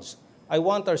Lounge. I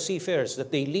want our seafarers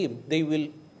that they will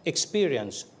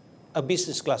experience a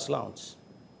business class lounge.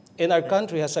 And our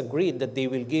country has agreed that they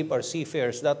will give our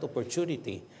seafarers that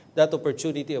opportunity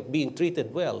of being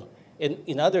treated well. And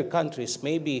in other countries,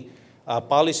 maybe a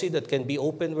policy that can be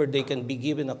opened where they can be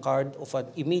given a card of an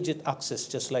immediate access,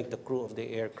 just like the crew of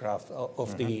the aircraft,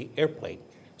 of the airplane.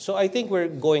 So I think we're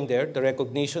going there. The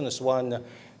recognition, as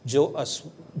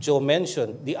Joe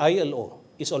mentioned, the ILO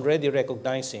is already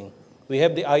recognizing. We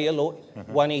have the ILO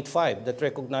 185 that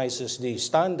recognizes the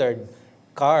standard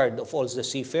card of all the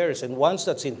seafarers. And once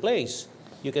that's in place,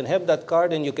 you can have that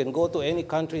card and you can go to any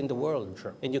country in the world.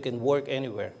 Sure. And you can work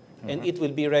anywhere. And it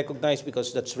will be recognized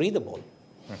because that's readable.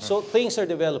 So things are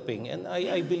developing. And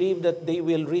I believe that they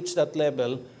will reach that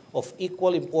level of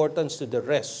equal importance to the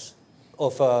rest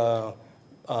of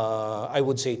I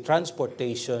would say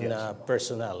transportation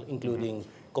personnel, including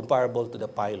comparable to the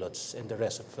pilots and the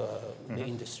rest of the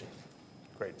industry.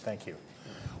 Great, thank you.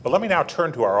 Well, let me now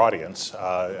turn to our audience.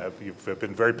 You've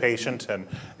been very patient,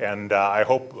 and I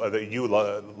hope that you,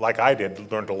 like I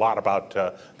did, learned a lot about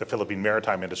the Philippine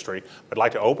maritime industry. I'd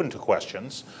like to open to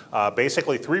questions.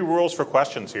 Basically, 3 rules for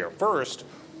questions here. First,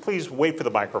 please wait for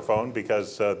the microphone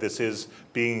because this is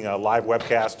being live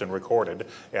webcast and recorded,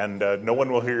 and no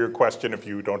one will hear your question if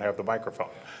you don't have the microphone.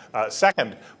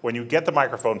 Second, when you get the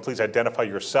microphone, please identify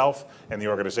yourself and the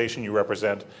organization you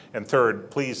represent. And third,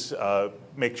 please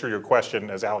make sure your question,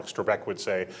 as Alex Trebek would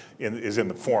say, is in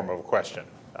the form of a question.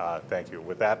 Thank you.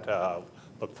 With that,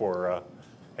 look for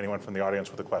anyone from the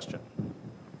audience with a question.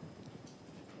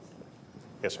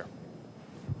 Yes, sir.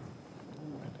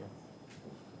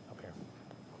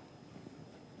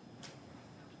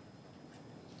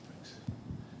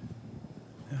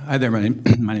 Hi there, my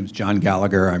name is John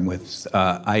Gallagher. I'm with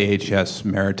IHS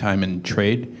Maritime and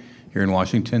Trade here in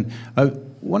Washington. I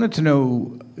wanted to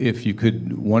know if you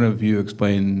could, one of you,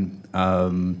 explain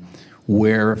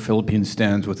where Philippines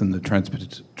stands within the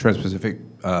Trans-Pacific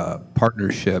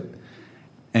Partnership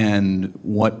and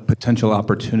what potential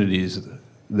opportunities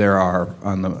there are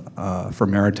on the, for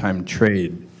maritime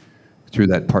trade through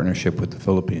that partnership with the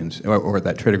Philippines, or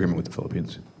that trade agreement with the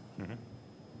Philippines.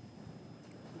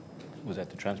 Was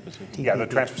that the Trans-Pacific? Yeah, the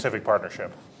Trans-Pacific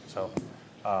Partnership. So,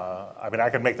 I mean, I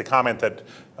can make the comment that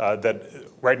that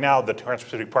right now the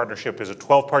Trans-Pacific Partnership is a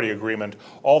 12-party agreement.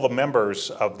 All the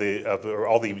members of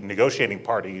all the negotiating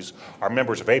parties are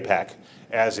members of APEC,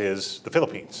 as is the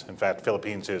Philippines. In fact,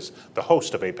 Philippines is the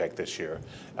host of APEC this year.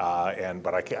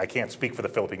 But I can't speak for the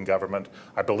Philippine government.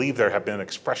 I believe there have been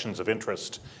expressions of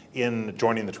interest in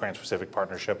joining the Trans-Pacific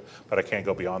Partnership, but I can't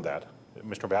go beyond that.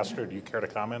 Mr. Ambassador, do you care to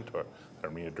comment? Or I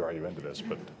don't mean to draw you into this,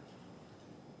 but.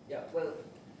 Yeah, well,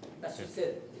 as you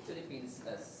said, the Philippines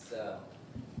has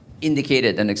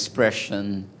indicated an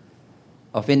expression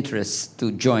of interest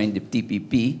to join the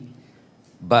TPP,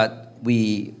 but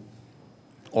we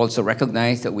also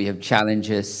recognize that we have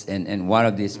challenges, and one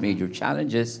of these major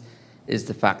challenges is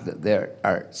the fact that there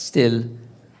are still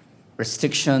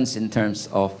restrictions in terms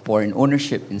of foreign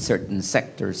ownership in certain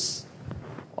sectors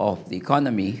of the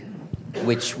economy,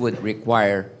 which would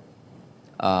require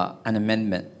an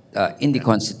amendment in the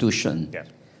Constitution. Yes.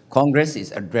 Congress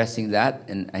is addressing that,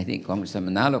 and I think Congressman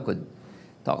Manalo could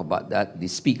talk about that. The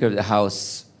Speaker of the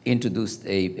House introduced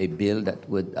a bill that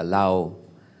would allow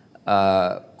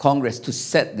Congress to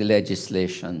set the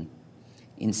legislation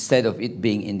instead of it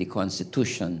being in the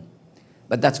Constitution.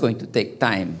 But that's going to take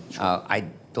time. I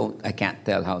can't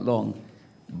tell how long.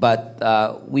 But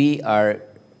we are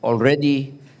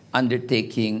already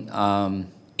undertaking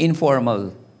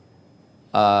informal,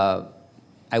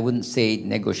 I wouldn't say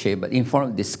negotiate, but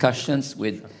informal discussions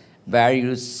with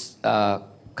various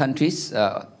countries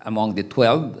among the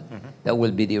 12 that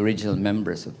will be the original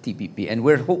members of TPP. And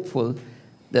we're hopeful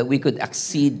that we could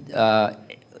accede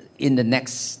in the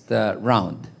next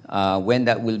round. When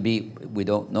that will be, we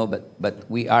don't know, but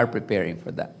we are preparing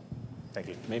for that. Thank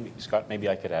you. Maybe, Scott, maybe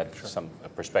I could add some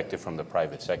perspective from the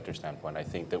private sector standpoint. I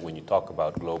think that when you talk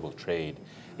about global trade,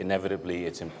 inevitably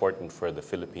it's important for the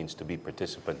Philippines to be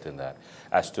participant in that.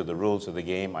 As to the rules of the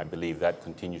game, I believe that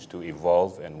continues to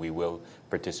evolve, and we will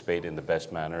participate in the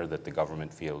best manner that the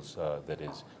government feels that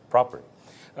is proper.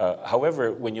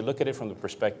 However, when you look at it from the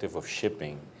perspective of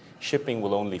shipping, shipping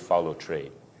will only follow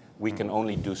trade. We can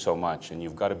only do so much, and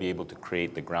you've got to be able to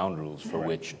create the ground rules for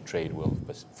which trade will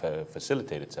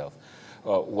facilitate itself.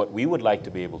 What we would like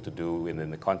to be able to do within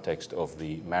the context of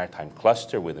the maritime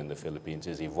cluster within the Philippines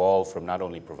is evolve from not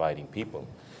only providing people,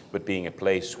 but being a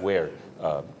place where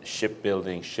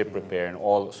shipbuilding, ship repair, and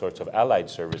all sorts of allied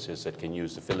services that can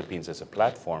use the Philippines as a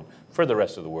platform for the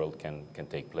rest of the world can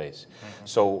take place.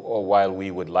 So while we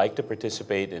would like to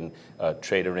participate in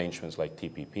trade arrangements like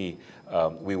TPP,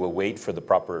 we will wait for the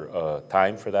proper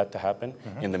time for that to happen.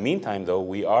 In the meantime, though,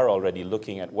 we are already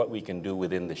looking at what we can do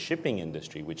within the shipping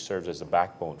industry, which serves as a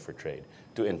backbone for trade,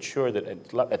 to ensure that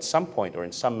at some point or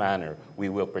in some manner we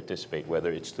will participate,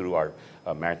 whether it's through our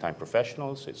maritime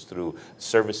professionals, it's through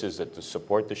services that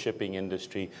support the shipping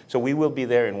industry. So we will be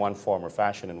there in one form or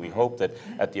fashion, and we hope that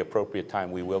at the appropriate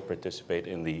time we will participate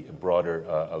in the broader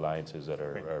alliances that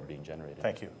are being generated.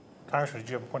 Thank you. Congressman, did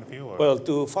you have a point of view? Or? Well,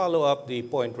 to follow up the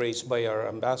point raised by our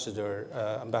ambassador,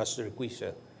 Ambassador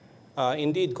Quisha,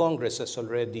 indeed Congress has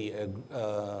already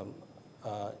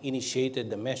initiated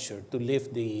the measure to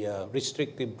lift the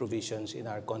restrictive provisions in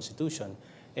our Constitution.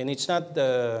 And it's not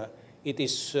it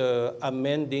is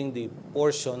amending the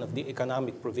portion of the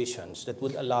economic provisions that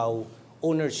would allow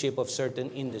ownership of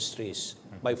certain industries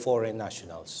by foreign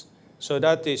nationals. So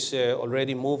that is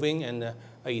already moving, and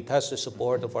it has the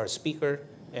support of our Speaker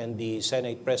and the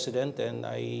Senate President, and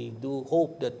I do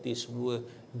hope that this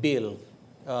bill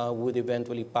would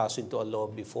eventually pass into a law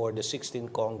before the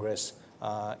 16th Congress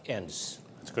ends.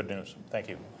 That's good news. Thank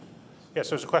you. Yes,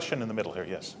 there's a question in the middle here.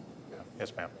 Yes.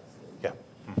 Yes, ma'am. Yeah.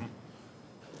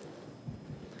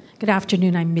 Good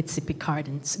afternoon, I'm Mitzi Picard,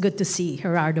 and it's good to see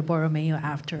Gerardo Borromeo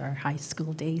after our high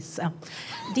school days.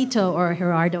 Dito, or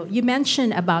Gerardo, you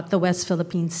mentioned about the West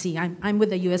Philippine Sea. I'm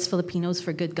with the U.S. Filipinos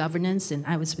for Good Governance, and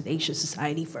I was with Asia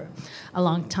Society for a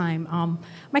long time.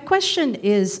 My question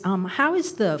is, how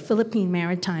is the Philippine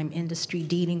maritime industry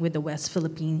dealing with the West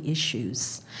Philippine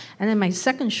issues? And then my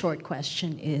second short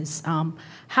question is,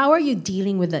 how are you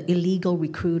dealing with the illegal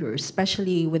recruiters,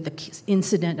 especially with the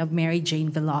incident of Mary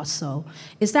Jane Veloso?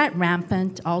 Is that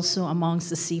rampant also amongst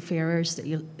the seafarers,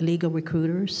 the illegal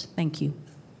recruiters? Thank you.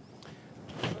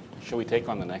 Shall we take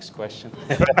on the next question?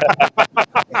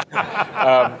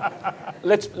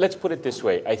 Let's put it this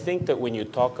way. I think that when you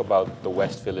talk about the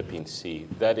West Philippine Sea,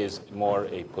 that is more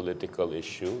a political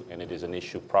issue, and it is an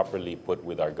issue properly put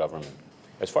with our government.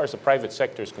 As far as the private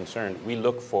sector is concerned, we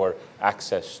look for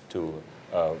access to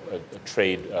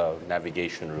trade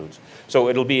navigation routes. So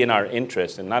it'll be in our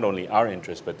interest, and not only our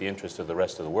interest, but the interest of the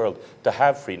rest of the world, to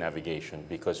have free navigation,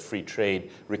 because free trade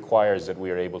requires that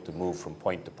we are able to move from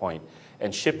point to point.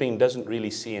 And shipping doesn't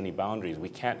really see any boundaries. We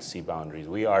can't see boundaries.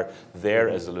 We are there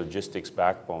as a logistics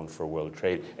backbone for world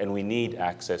trade, and we need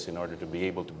access in order to be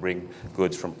able to bring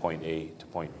goods from point A to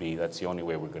point B. That's the only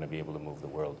way we're going to be able to move the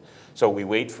world. So we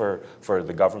wait for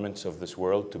the governments of this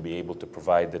world to be able to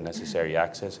provide the necessary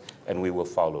access, and we will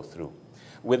follow through.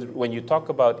 When you talk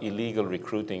about illegal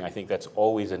recruiting, I think that's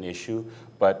always an issue.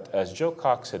 But as Joe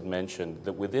Cox had mentioned,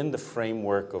 that within the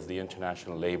framework of the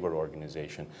International Labor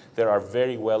Organization, there are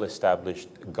very well-established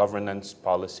governance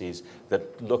policies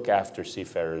that look after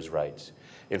seafarers' rights.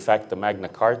 In fact, the Magna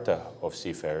Carta of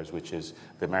seafarers, which is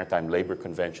the Maritime Labor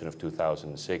Convention of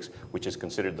 2006, which is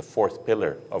considered the fourth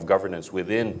pillar of governance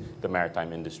within the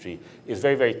maritime industry, is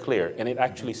very, very clear. And it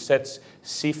actually sets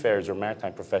seafarers or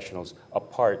maritime professionals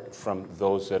apart from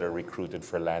those that are recruited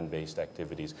for land-based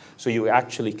activities. So you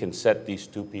actually can set these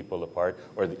two people apart,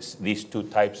 or these two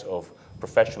types of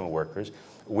professional workers.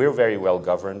 We're very well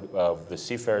governed. The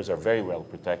seafarers are very well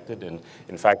protected, and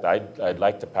in fact, I'd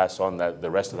like to pass on the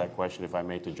rest of that question, if I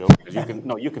may, to Joe. Because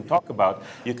you can talk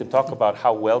about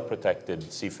how well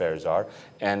protected seafarers are,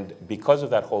 and because of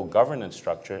that whole governance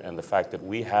structure and the fact that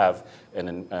we have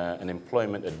an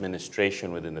employment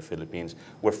administration within the Philippines,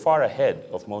 we're far ahead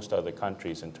of most other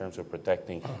countries in terms of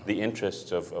protecting the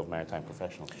interests of maritime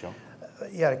professionals. Joe?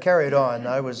 Yeah, to carry it on,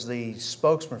 I was the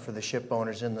spokesman for the ship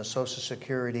owners in the Social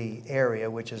Security area,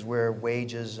 which is where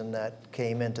wages and that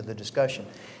came into the discussion.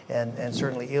 And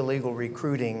certainly illegal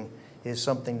recruiting is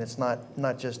something that's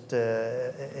not just,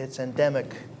 it's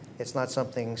endemic. It's not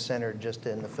something centered just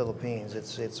in the Philippines.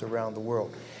 It's around the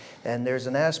world. And there's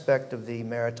an aspect of the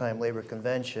Maritime Labor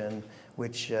Convention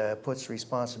which puts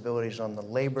responsibilities on the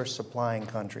labor supplying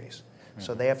countries.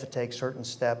 So they have to take certain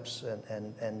steps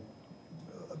and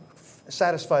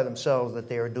satisfy themselves that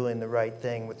they are doing the right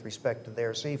thing with respect to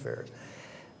their seafarers.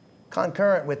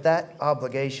 Concurrent with that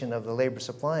obligation of the labor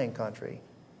supplying country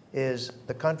is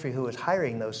the country who is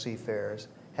hiring those seafarers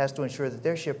has to ensure that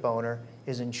their ship owner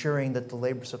is ensuring that the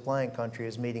labor supplying country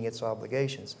is meeting its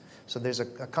obligations. So there's a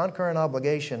concurrent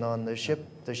obligation on the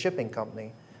shipping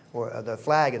company, or the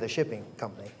flag of the shipping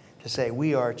company, to say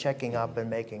we are checking up and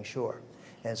making sure.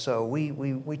 And so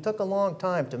we took a long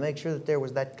time to make sure that there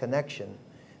was that connection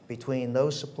between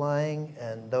those supplying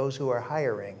and those who are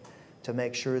hiring, to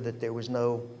make sure that there was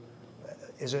no,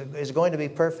 is it going to be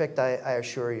perfect? I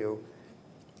assure you,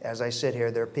 as I sit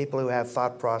here, there are people who have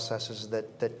thought processes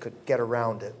that could get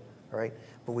around it, right?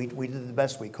 But we did the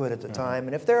best we could at the time.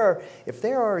 And if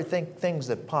there are things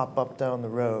that pop up down the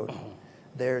road,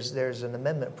 there's an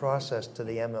amendment process to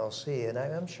the MLC, and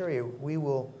I'm sure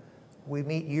we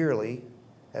meet yearly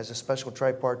as a special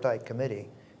tripartite committee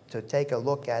to take a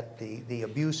look at the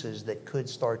abuses that could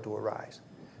start to arise.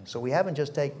 So we haven't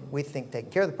just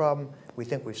taken care of the problem, we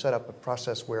think we've set up a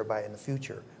process whereby in the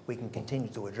future we can continue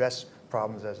to address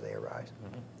problems as they arise.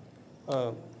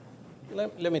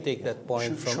 Let me take that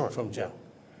point from Joe.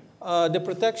 The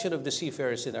protection of the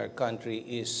seafarers in our country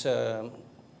is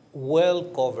well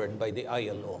covered by the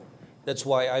ILO. That's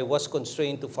why I was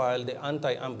constrained to file the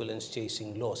anti-ambulance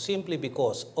chasing law, simply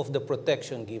because of the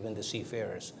protection given the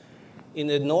seafarers. In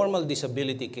the normal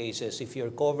disability cases, if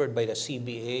you're covered by the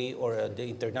CBA or the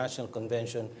International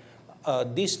Convention,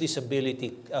 this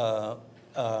disability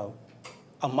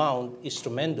amount is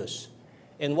tremendous.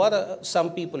 And what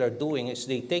some people are doing is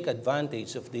they take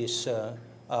advantage of this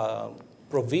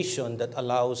provision that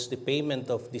allows the payment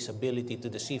of disability to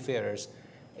the seafarers,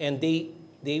 and they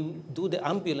do the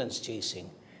ambulance chasing.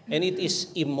 And it is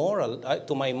immoral,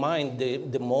 to my mind,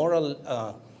 the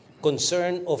moral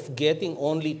concern of getting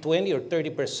only 20 or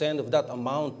 30% of that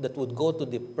amount that would go to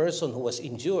the person who was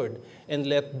injured, and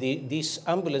let these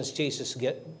ambulance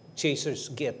chasers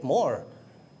get more.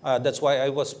 That's why I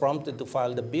was prompted to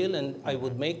file the bill, and I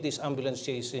would make this ambulance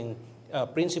chasing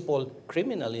principle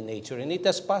criminal in nature. And it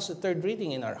has passed the third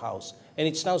reading in our House, and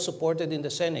it's now supported in the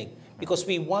Senate, because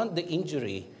we want the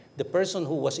injury, the person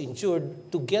who was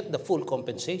injured, to get the full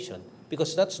compensation,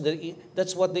 because that's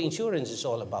what the insurance is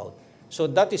all about. So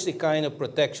that is the kind of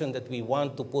protection that we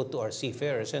want to put to our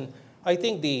seafarers. And I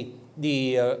think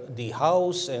the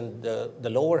House and the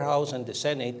lower house and the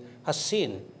Senate has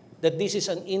seen that this is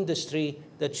an industry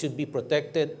that should be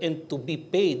protected, and to be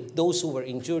paid, those who were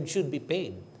injured should be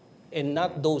paid, and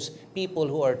not those people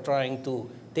who are trying to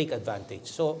take advantage.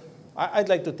 So I'd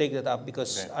like to take that up,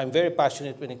 because I'm very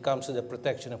passionate when it comes to the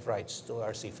protection of rights to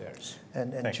our seafarers.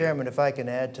 And Chairman, if I can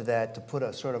add to that, to put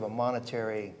a sort of a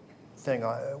monetary thing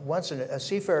on, once a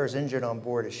seafarer is injured on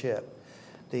board a ship,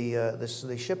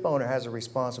 the ship owner has a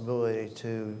responsibility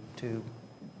to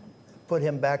put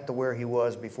him back to where he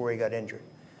was before he got injured.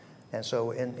 And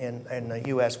so in the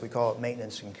U.S. we call it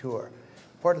maintenance and cure.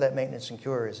 Part of that maintenance and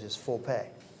cure is his full pay.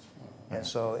 And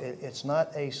so it's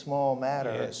not a small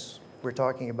matter. Yes. We're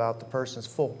talking about the person's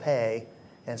full pay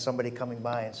and somebody coming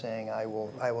by and saying, I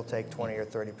will take 20 or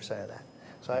 30% of that.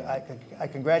 So I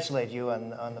congratulate you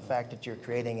on the fact that you're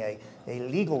creating a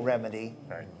legal remedy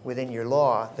within your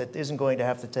law that isn't going to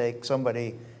have to take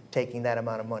somebody taking that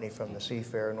amount of money from the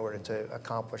seafarer in order to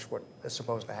accomplish what is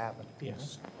supposed to happen.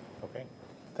 Yes. Okay.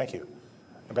 Thank you.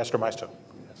 Ambassador Maisto.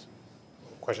 Yes.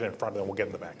 Question in front, and then we'll get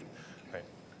in the back. Right.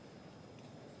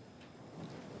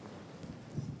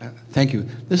 Thank you.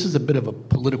 This is a bit of a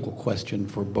political question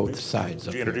for both sides.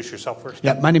 Would you introduce yourself first?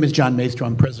 Yeah, my name is John Maestro.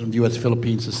 I'm president of the U.S.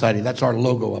 Philippine Society. That's our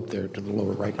logo up there to the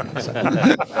lower right-hand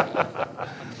side.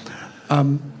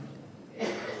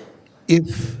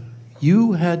 If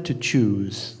you had to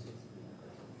choose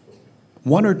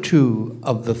one or two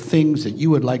of the things that you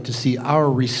would like to see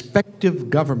our respective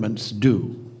governments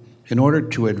do in order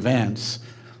to advance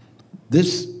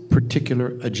this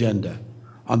particular agenda,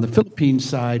 on the Philippine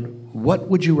side, what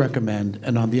would you recommend?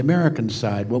 And on the American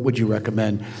side, what would you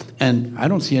recommend? And I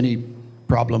don't see any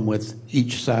problem with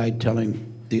each side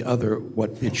telling the other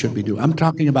what it should be doing. I'm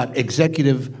talking about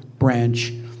executive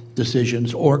branch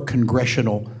decisions or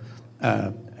congressional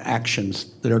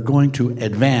actions that are going to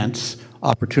advance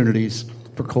opportunities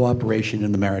for cooperation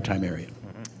in the maritime area.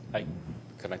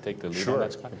 Can I take the lead Sure. on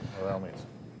that, Scott? By all means.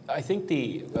 I think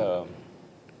the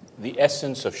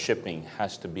essence of shipping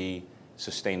has to be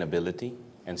sustainability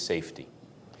and safety.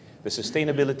 The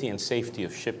sustainability and safety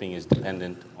of shipping is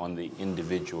dependent on the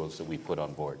individuals that we put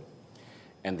on board.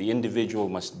 And the individual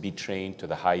must be trained to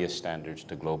the highest standards,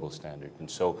 to global standards. And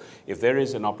so if there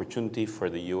is an opportunity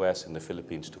for the US and the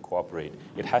Philippines to cooperate,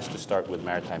 it has to start with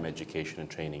maritime education and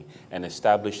training and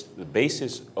establish the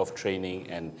basis of training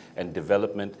and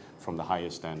development from the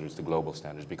highest standards, the global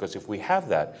standards. Because if we have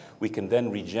that, we can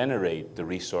then regenerate the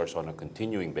resource on a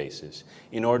continuing basis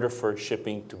in order for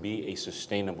shipping to be a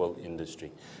sustainable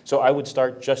industry. So I would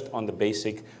start just on the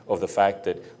basic of the fact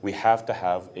that we have to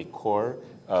have a core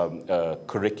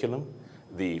curriculum,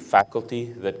 the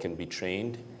faculty that can be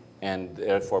trained, and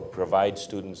therefore provide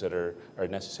students that are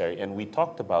necessary. And we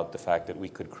talked about the fact that we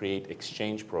could create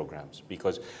exchange programs,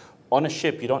 because on a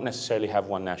ship, you don't necessarily have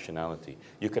one nationality.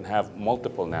 You can have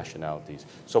multiple nationalities.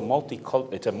 So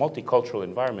it's a multicultural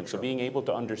environment. So being able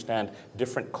to understand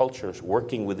different cultures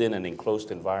working within an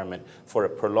enclosed environment for a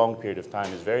prolonged period of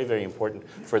time is very, very important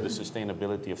for the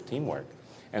sustainability of teamwork.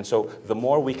 And so the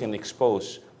more we can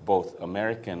expose both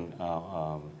American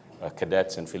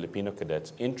cadets and Filipino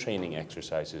cadets in training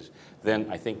exercises, then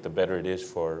I think the better it is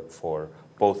for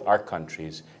both our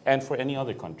countries and for any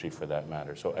other country for that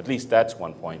matter. So at least that's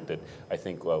one point that I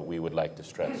think we would like to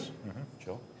stress.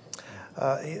 Joe?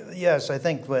 Yes, I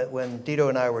think when Tito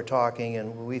and I were talking,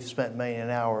 and we've spent many an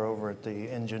hour over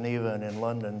in Geneva and in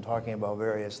London talking about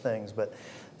various things, but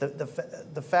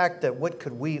the fact that what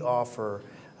could we offer,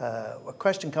 a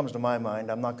question comes to my mind.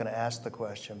 I'm not going to ask the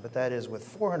question, but that is, with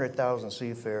 400,000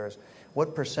 seafarers,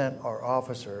 what percent are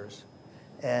officers?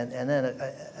 And then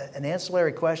an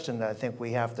ancillary question that I think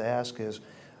we have to ask is,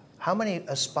 how many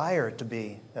aspire to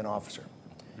be an officer?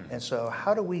 And so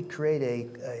how do we create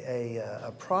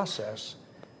a process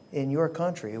in your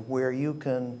country where you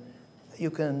can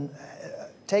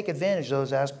take advantage of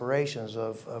those aspirations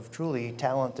of truly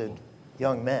talented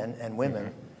young men and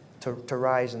women to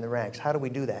rise in the ranks? How do we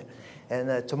do that?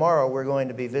 And tomorrow we're going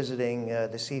to be visiting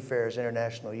the Seafarers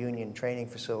International Union training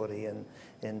facility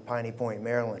in Piney Point,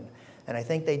 Maryland. And I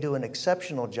think they do an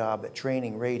exceptional job at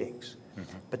training ratings.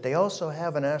 But they also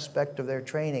have an aspect of their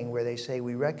training where they say,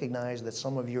 we recognize that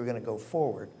some of you are going to go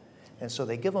forward. And so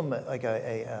they give them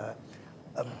an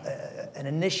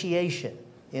initiation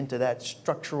into that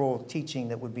structural teaching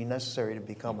that would be necessary to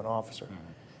become an officer.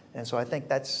 And so I think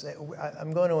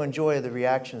I'm going to enjoy the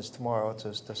reactions tomorrow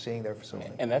to seeing their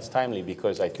facility. And that's timely,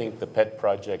 because I think the pet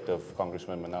project of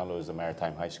Congressman Manalo is the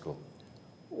Maritime High School.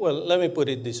 Well, let me put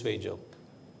it this way, Joe.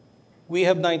 We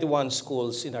have 91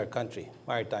 schools in our country,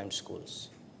 maritime schools.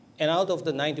 And out of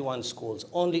the 91 schools,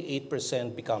 only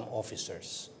 8% become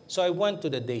officers. So I went to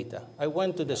the data. I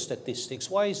went to the statistics.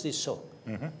 Why is this so?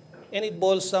 And it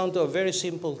boils down to a very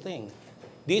simple thing.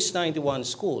 These 91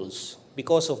 schools,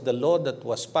 because of the law that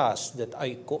was passed that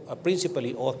I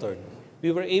principally authored,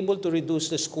 we were able to reduce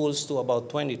the schools to about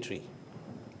 23.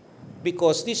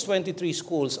 Because these 23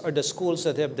 schools are the schools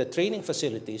that have the training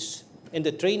facilities and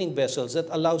the training vessels that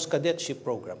allows cadetship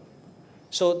program.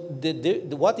 So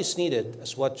what is needed,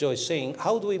 as what Joe is saying,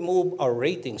 how do we move our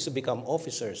ratings to become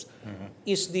officers,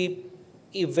 is the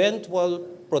eventual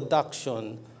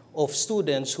production of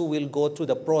students who will go through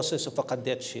the process of a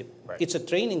cadetship. It's a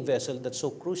training vessel that's so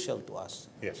crucial to us.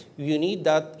 Yes. You need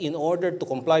that in order to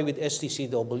comply with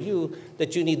STCW,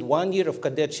 that you need 1 year of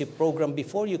cadetship program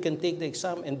before you can take the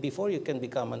exam and before you can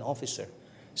become an officer.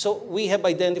 So we have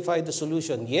identified the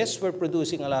solution. Yes, we're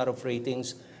producing a lot of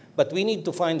ratings, but we need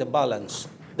to find the balance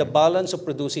of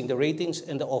producing the ratings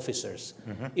and the officers.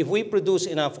 If we produce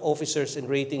enough officers and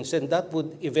ratings, then that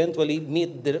would eventually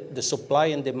meet the supply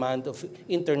and demand of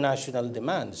international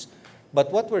demands.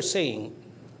 But what we're saying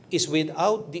is,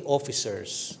 without the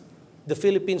officers, the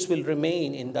Philippines will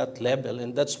remain in that level,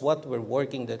 and that's what we're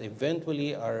working, that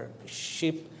eventually our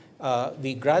ship,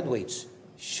 the graduates,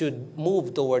 should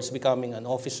move towards becoming an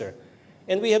officer.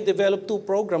 And we have developed 2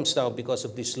 programs now because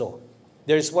of this law.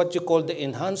 There's what you call the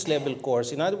enhanced level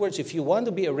course. In other words, if you want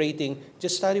to be a rating,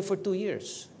 just study for 2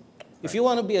 years. If you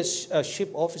want to be a ship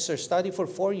officer, study for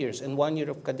 4 years and 1 year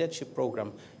of cadetship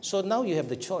program. So now you have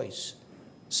the choice.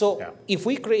 So if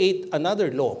we create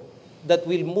another law that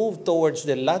will move towards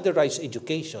the ladderized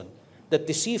education, that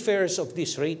the seafarers of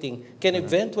this rating can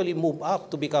eventually move up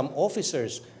to become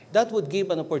officers, that would give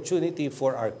an opportunity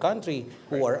for our country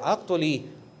who are actually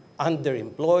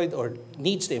underemployed or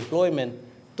needs the employment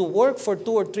to work for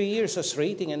 2 or 3 years as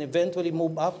rating and eventually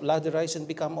move up, ladderize, and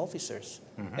become officers.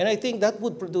 And I think that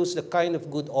would produce the kind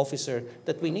of good officer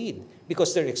that we need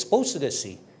because they're exposed to the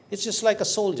sea. It's just like a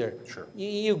soldier. Sure.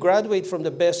 You graduate from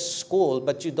the best school,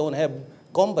 but you don't have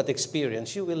combat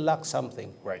experience, you will lack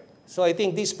something. Right. So I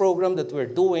think this program that we're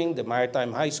doing, the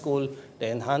Maritime High School, the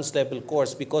enhanced level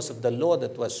course, because of the law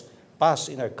that was passed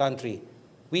in our country,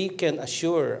 we can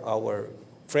assure our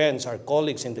friends, our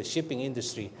colleagues in the shipping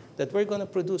industry that we're going to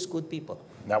produce good people.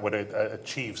 That would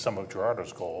achieve some of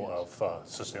Gerardo's goal of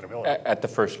sustainability. At the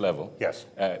first level. Yes.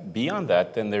 Beyond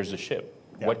that, then there's the ship.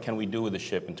 Yeah. What can we do with the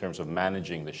ship in terms of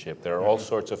managing the ship? There are all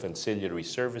sorts of ancillary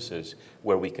services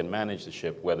where we can manage the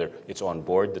ship, whether it's on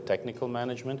board, the technical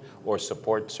management, or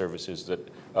support services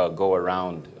that go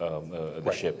around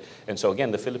the ship. And so again,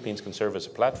 the Philippines can serve as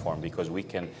a platform because we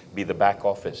can be the back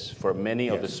office for many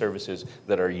of the services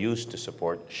that are used to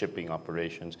support shipping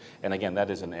operations. And again, that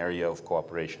is an area of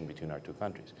cooperation between our 2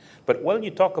 countries. But while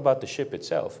you talk about the ship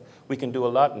itself, we can do a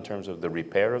lot in terms of the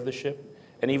repair of the ship,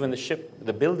 and even the ship,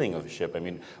 the building of a ship. I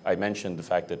mean, I mentioned the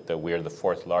fact that we're the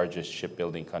 4th largest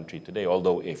shipbuilding country today,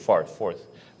 although a far 4th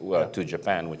to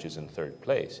Japan, which is in 3rd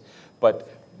place. But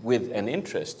with an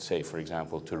interest, say, for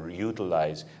example, to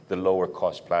utilize the lower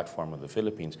cost platform of the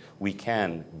Philippines, we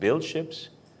can build ships,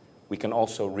 we can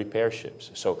also repair ships.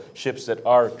 So ships that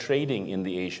are trading in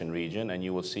the Asian region, and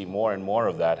you will see more and more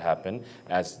of that happen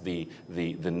as the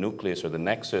nucleus or the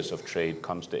nexus of trade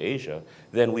comes to Asia,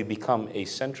 then we become a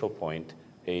central point,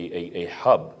 a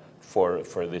hub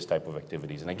for this type of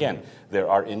activities. And again, there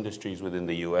are industries within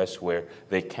the U.S. where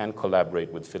they can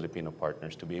collaborate with Filipino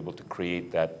partners to be able to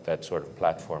create that sort of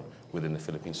platform within the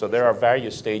Philippines. So there are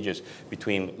various stages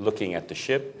between looking at the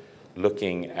ship,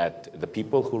 looking at the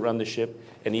people who run the ship,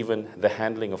 and even the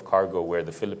handling of cargo where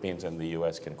the Philippines and the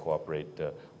U.S. can cooperate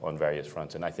on various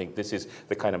fronts. And I think this is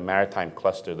the kind of maritime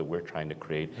cluster that we're trying to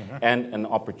create, and an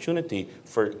opportunity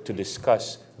to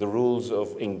discuss the rules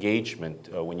of engagement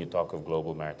when you talk of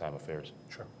global maritime affairs.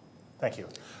 Sure. Thank you.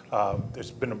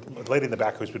 There's been a lady in the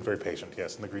back who's been very patient,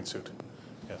 yes, in the green suit.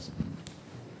 Yes.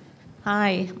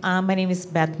 Hi, my name is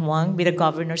Beth Wong with the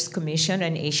Governor's Commission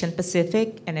on Asian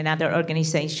Pacific and another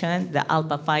organization, the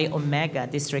Alpha Phi Omega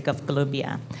District of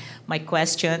Columbia. My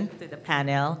question to the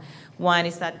panel, one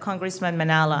is that Congressman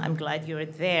Manalo, I'm glad you're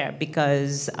there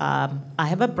because I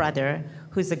have a brother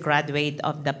who's a graduate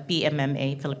of the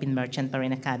PMMA, Philippine Merchant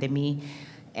Marine Academy.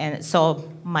 And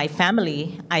so my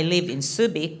family, I live in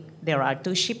Subic. There are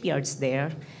 2 shipyards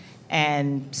there.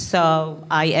 And so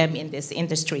I am in this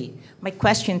industry. My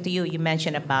question to you, you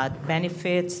mentioned about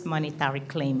benefits, monetary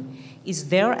claim. Is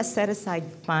there a set-aside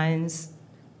funds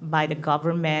by the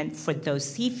government for those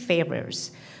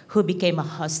seafarers who became a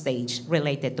hostage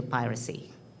related to piracy?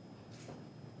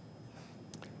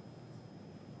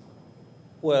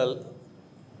 Well,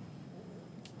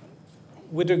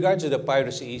 with regards to the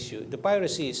piracy issue, the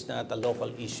piracy is not a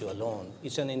local issue alone.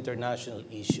 It's an international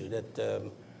issue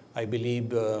that I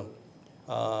believe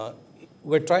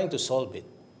we're trying to solve it.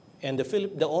 And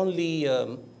the only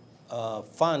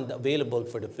fund available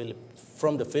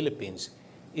from the Philippines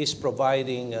is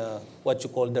providing what you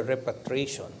call the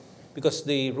repatriation. Because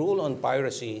the rule on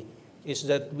piracy is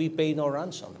that we pay no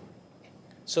ransom.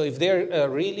 So if they're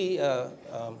really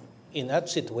in that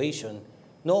situation,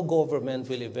 no government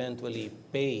will eventually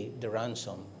pay the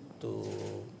ransom to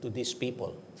these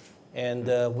people.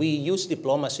 And we use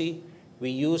diplomacy, we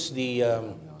use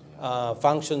the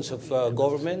functions of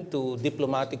government to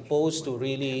diplomatic posts to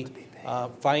really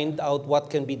find out what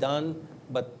can be done.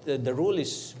 But the rule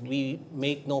is we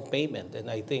make no payment, and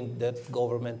I think that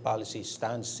government policy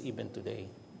stands even today.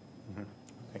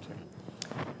 Thank you.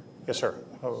 Yes, sir.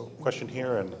 Question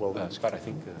here, and we'll. Scott, I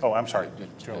think. Oh, I'm sorry.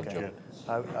 Joe.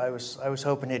 I was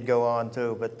hoping he'd go on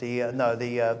too, but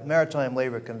the Maritime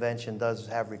Labor Convention does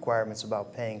have requirements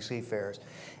about paying seafarers,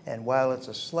 and while it's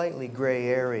a slightly gray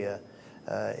area,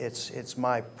 It's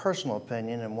my personal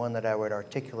opinion, and one that I would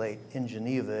articulate in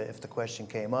Geneva if the question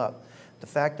came up. The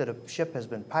fact that a ship has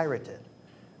been pirated,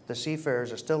 the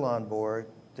seafarers are still on board,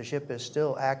 the ship is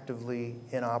still actively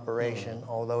in operation,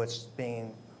 although it's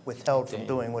being withheld from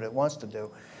doing what it wants to do.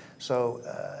 So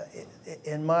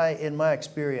in my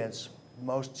experience,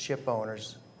 most ship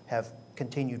owners have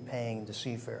continued paying the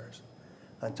seafarers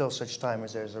until such time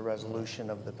as there's a resolution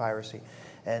of the piracy.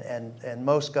 And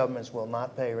most governments will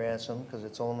not pay ransom because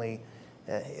it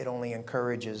only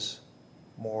encourages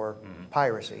more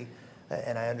piracy.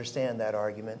 And I understand that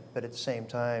argument, but at the same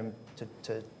time,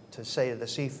 to say to the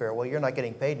seafarer, well, you're not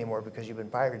getting paid anymore because you've been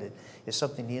pirated, is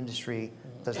something the industry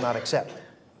does not accept.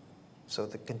 So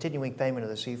the continuing payment of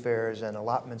the seafarers and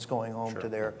allotments going home to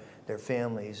their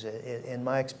families, in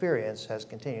my experience, has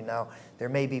continued. Now, there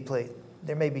may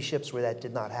be ships where that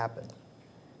did not happen.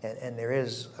 And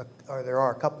there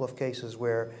are a couple of cases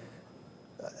where,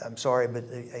 I'm sorry, but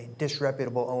a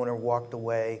disreputable owner walked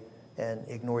away and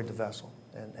ignored the vessel.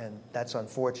 And that's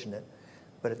unfortunate.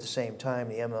 But at the same time,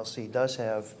 the MLC does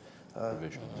have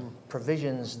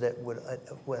provisions that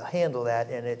would handle that,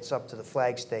 and it's up to the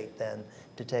flag state then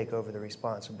to take over the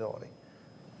responsibility.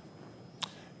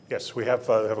 Yes, we have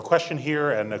a question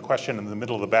here and a question in the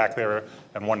middle of the back there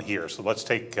and one here. So let's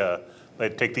take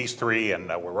these three, and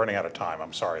we're running out of time.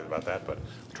 I'm sorry about that, but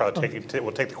we'll try to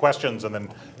we'll take the questions and then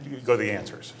go to the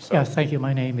answers. So. Yeah, thank you.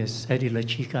 My name is Eddie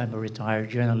Lachica. I'm a retired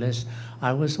journalist.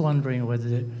 I was wondering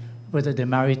whether the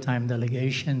Maritime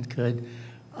delegation could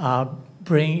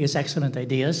bring its excellent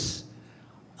ideas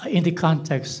in the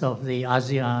context of the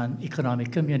ASEAN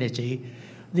Economic Community.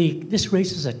 This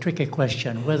raises a tricky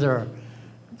question, whether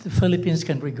the Philippines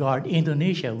can regard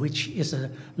Indonesia, which is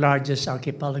the largest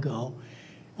archipelago,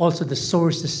 also the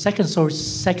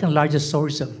second largest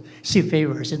source of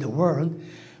seafarers in the world,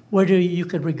 whether you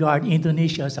could regard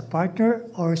Indonesia as a partner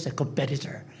or as a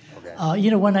competitor.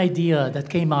 Okay. One idea that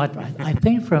came out, I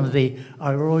think, from the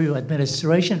Arroyo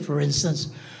administration, for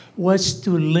instance, was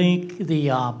to link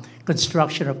the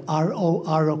construction of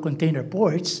RO container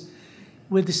ports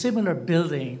with the similar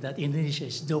building that Indonesia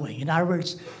is doing. In other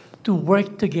words, to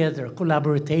work together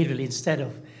collaboratively instead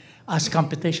of as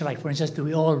competition. Like, for instance, do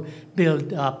we all build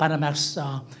Panamax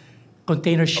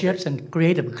container ships and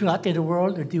create a glut in the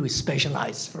world, or do we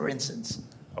specialize, for instance?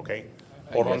 Okay.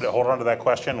 Hold on to that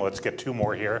question. Let's get two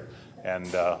more here. And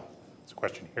there's a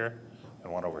question here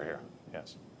and one over here.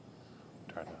 Yes.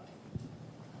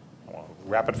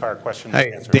 Rapid fire questions.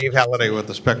 Hi, Dave Halliday with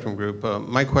the Spectrum Group.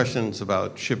 My question's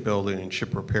about shipbuilding and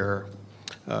ship repair.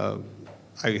 I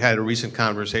had a recent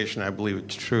conversation. I believe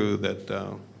it's true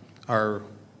that our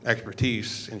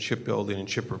expertise in shipbuilding and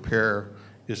ship repair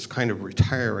is kind of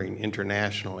retiring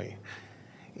internationally.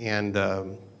 And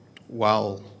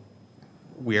while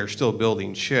we are still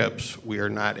building ships, we are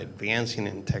not advancing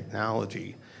in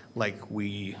technology like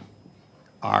we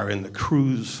are in the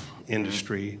cruise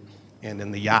industry and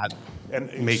in the yacht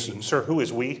making. Sir, who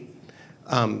is we?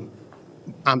 I'm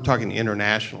talking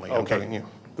internationally. Okay. I'm talking,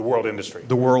 the world industry.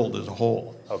 The world as a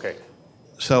whole. Okay.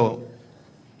 So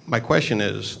my question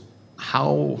is,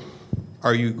 how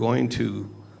are you going to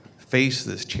face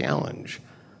this challenge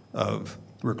of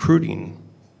recruiting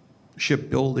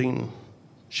shipbuilding,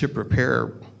 ship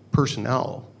repair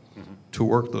personnel to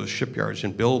work those shipyards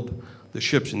and build the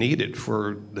ships needed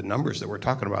for the numbers that we're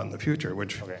talking about in the future,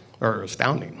 which are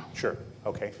astounding? Sure.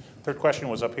 Okay. Third question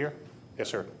was up here. Yes,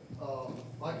 sir.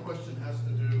 My question has to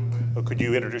do with... Could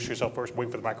you introduce yourself first?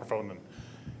 Wait for the microphone.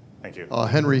 Thank you.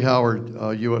 Henry Howard,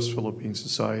 U.S. Philippine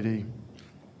Society.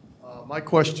 My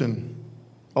question,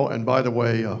 oh, and by the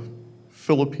way,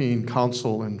 Philippine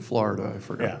consul in Florida, I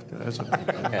forgot.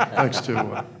 Yeah. Thanks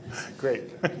to... Great.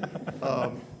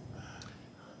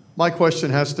 My question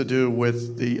has to do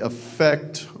with the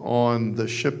effect on the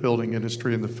shipbuilding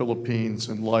industry in the Philippines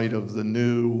in light of the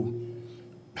new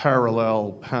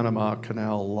parallel Panama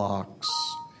Canal locks,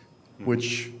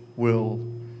 which will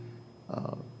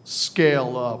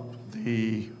scale up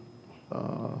the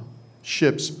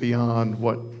ships beyond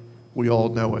what we all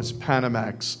know as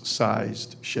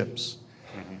Panamax-sized ships.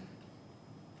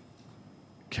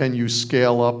 Can you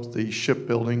scale up the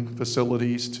shipbuilding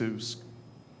facilities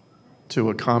to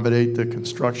accommodate the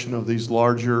construction of these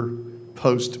larger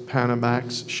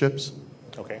post-Panamax ships?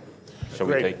 Okay. So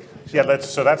great.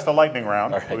 So that's the lightning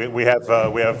round. Right. We have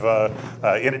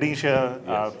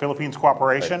Indonesia, Philippines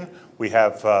cooperation. Right. We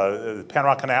have the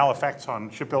Panama Canal effects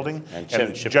on shipbuilding and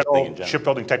general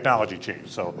shipbuilding technology change.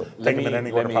 So take them in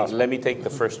any order possible. Let me take the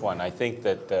first one. I think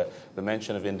that the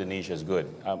mention of Indonesia is good.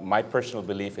 My personal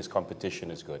belief is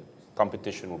competition is good.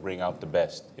 Competition will bring out the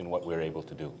best in what we're able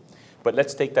to do. But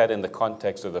let's take that in the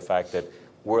context of the fact that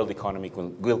world economy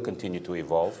will continue to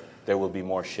evolve. There will be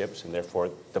more ships, and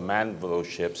therefore demand for those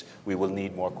ships, we will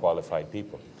need more qualified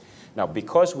people. Now,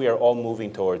 because we are all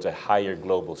moving towards a higher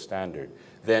global standard,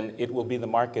 then it will be the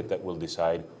market that will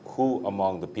decide who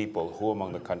among the people, who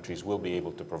among the countries will be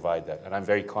able to provide that. And I'm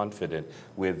very confident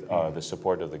with the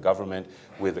support of the government,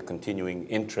 with the continuing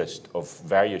interest of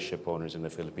various ship owners in the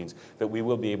Philippines, that we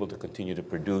will be able to continue to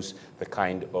produce the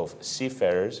kind of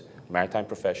seafarers, maritime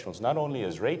professionals, not only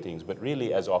as ratings, but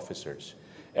really as officers.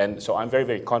 And so I'm very,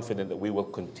 very confident that we will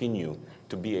continue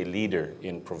to be a leader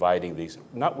in providing these,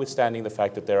 notwithstanding the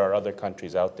fact that there are other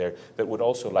countries out there that would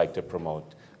also like to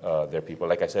promote their people.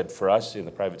 Like I said, for us in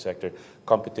the private sector,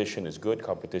 competition is good,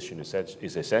 competition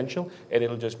is essential, and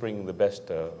it'll just bring the best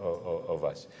of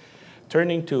us.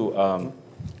 Turning to,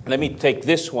 let me take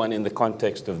this one in the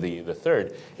context of the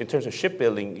third. In terms of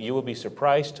shipbuilding, you will be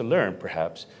surprised to learn,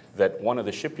 perhaps, that one of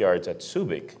the shipyards at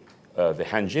Subic, the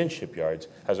Hanjin shipyards,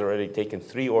 has already taken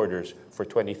 3 orders for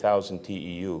 20,000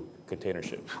 TEU container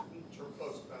ships.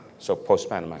 So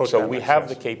post-Panamax. So we have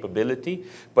the capability,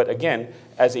 but again,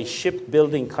 as a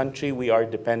shipbuilding country, we are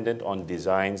dependent on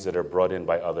designs that are brought in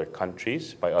by other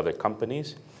countries, by other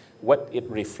companies. What it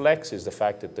reflects is the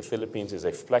fact that the Philippines is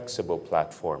a flexible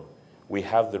platform. We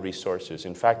have the resources.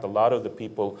 In fact, a lot of the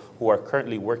people who are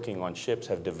currently working on ships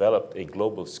have developed a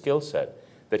global skill set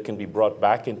that can be brought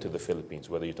back into the Philippines,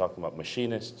 whether you're talking about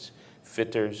machinists,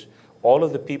 fitters, all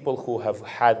of the people who have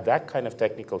had that kind of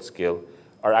technical skill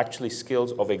are actually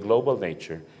skills of a global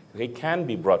nature. They can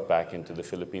be brought back into the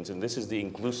Philippines, and this is the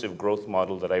inclusive growth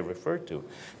model that I refer to.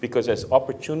 Because as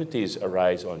opportunities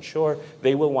arise on shore,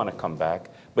 they will want to come back,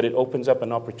 but it opens up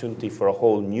an opportunity for a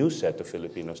whole new set of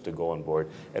Filipinos to go on board,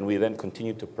 and we then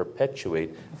continue to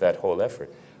perpetuate that whole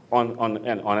effort.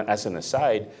 As an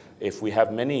aside, if we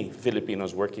have many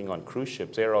Filipinos working on cruise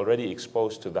ships, they are already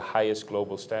exposed to the highest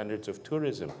global standards of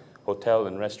tourism, hotel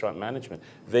and restaurant management.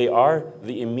 They are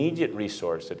the immediate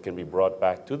resource that can be brought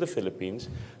back to the Philippines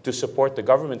to support the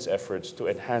government's efforts to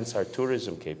enhance our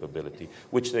tourism capability,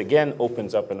 which again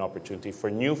opens up an opportunity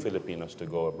for new Filipinos to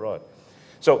go abroad.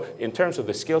 So in terms of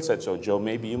the skill set, so Joe,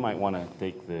 maybe you might want to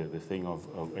take the thing of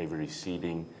a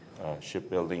receding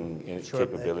shipbuilding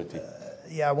capability.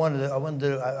 Yeah,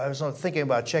 I was thinking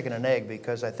about chicken and egg,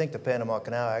 because I think the Panama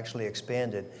Canal actually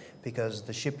expanded because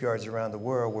the shipyards around the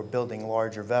world were building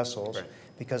larger vessels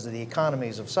because of the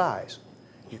economies of size.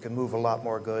 You can move a lot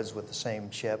more goods with the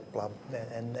same ship,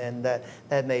 and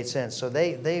that made sense. So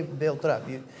they built it up.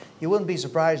 You wouldn't be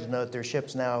surprised to note there are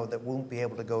ships now that won't be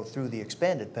able to go through the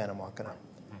expanded Panama Canal.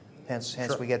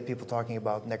 Hence we get people talking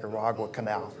about Nicaragua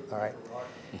Canal, all right?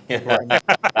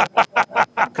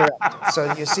 Correct.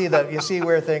 So you see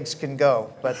where things can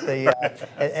go, but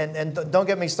and don't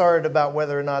get me started about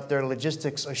whether or not there are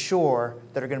logistics ashore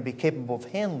that are going to be capable of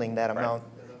handling that amount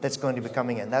that's going to be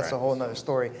coming in. That's a whole other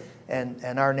story,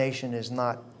 and our nation is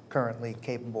not currently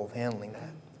capable of handling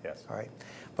that. Yes. All right.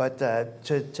 But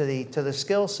to the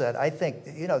skill set, I think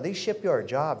these shipyard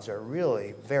jobs are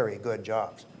really very good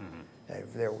jobs.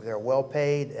 They're well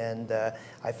paid, and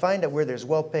I find that where there's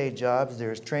well-paid jobs,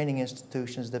 there's training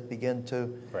institutions that begin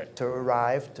to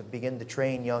arrive, to begin to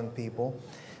train young people.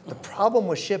 The problem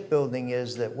with shipbuilding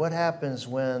is that what happens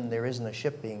when there isn't a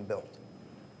ship being built?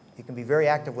 You can be very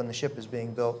active when the ship is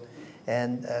being built,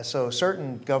 and so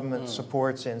certain government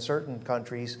supports in certain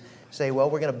countries say, well,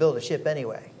 we're going to build a ship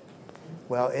anyway.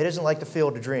 Well, it isn't like the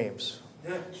Field of Dreams.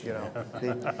 If you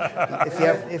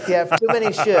have too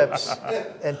many ships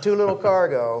and too little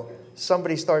cargo,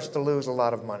 somebody starts to lose a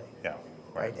lot of money. Yeah.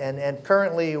 Right. And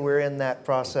currently we're in that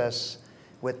process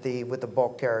with the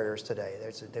bulk carriers today.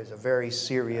 There's a very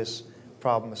serious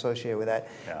problem associated with that.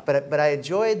 Yeah. But I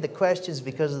enjoyed the questions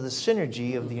because of the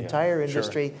synergy of the entire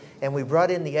industry, and we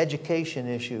brought in the education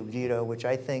issue, Guido, which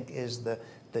I think is the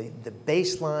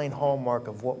baseline hallmark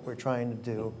of what we're trying to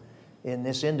do in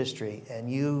this industry,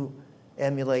 and you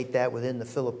emulate that within the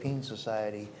Philippine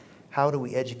society. How do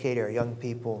we educate our young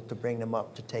people to bring them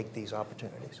up to take these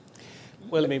opportunities?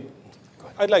 Well,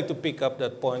 I'd like to pick up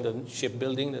that point on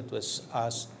shipbuilding that was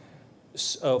asked.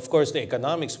 Of course, the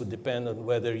economics would depend on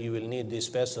whether you will need these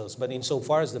vessels, but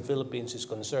insofar as the Philippines is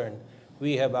concerned,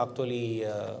 we have actually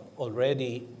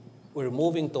we're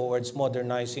moving towards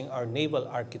modernizing our naval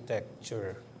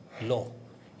architecture law.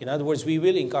 In other words, we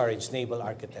will encourage naval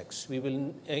architects. We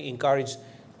will encourage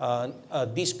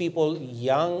these people,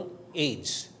 young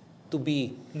age, to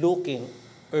be looking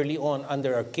early on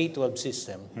under our K-12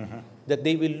 system, that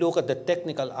they will look at the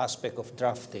technical aspect of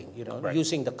drafting,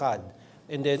 using the CAD,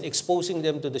 and then exposing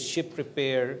them to the ship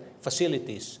repair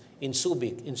facilities in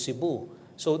Subic, in Cebu,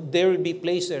 So they will be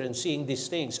placed there and seeing these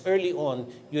things. Early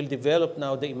on, you'll develop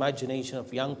now the imagination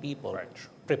of young people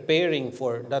preparing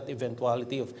for that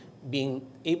eventuality of being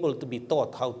able to be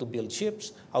taught how to build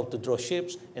ships, how to draw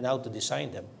ships, and how to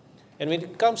design them. And when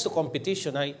it comes to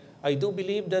competition, I do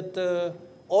believe that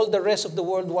all the rest of the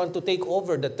world want to take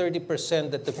over the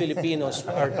 30% that the Filipinos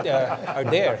are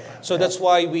there. So that's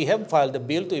why we have filed a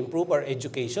bill to improve our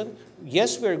education.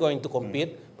 Yes, we're going to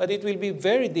compete, but it will be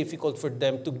very difficult for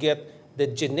them to get the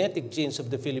genetic genes of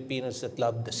the Filipinos that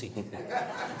love the sea.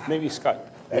 Maybe, Scott,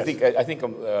 yes.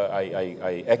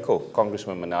 I echo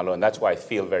Congressman Manalo, and that's why I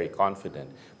feel very confident.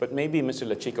 But maybe, Mr.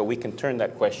 Lachica, we can turn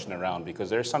that question around because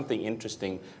there's something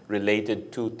interesting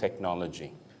related to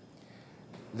technology.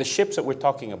 The ships that we're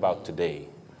talking about today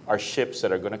are ships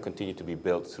that are going to continue to be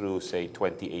built through, say,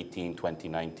 2018,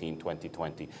 2019,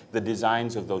 2020. The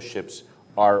designs of those ships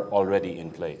are already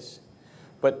in place.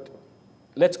 But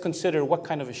let's consider what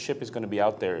kind of a ship is going to be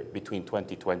out there between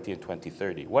 2020 and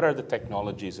 2030. What are the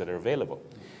technologies that are available?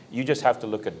 You just have to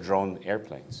look at drone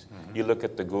airplanes. Mm-hmm. You look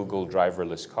at the Google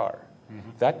driverless car.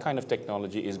 Mm-hmm. That kind of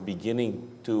technology is beginning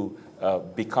to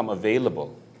become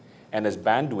available. And as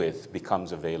bandwidth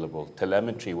becomes available,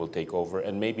 telemetry will take over,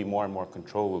 and maybe more and more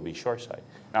control will be shoreside.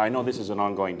 Now, I know this is an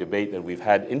ongoing debate that we've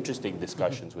had interesting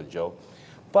discussions with Joe,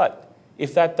 but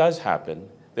if that does happen,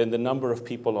 then the number of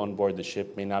people on board the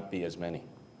ship may not be as many.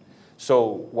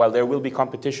 So while there will be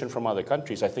competition from other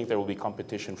countries, I think there will be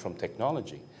competition from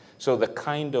technology. So the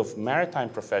kind of maritime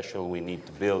professional we need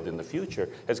to build in the future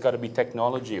has got to be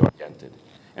technology-oriented.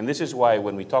 And this is why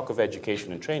when we talk of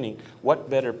education and training, what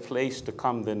better place to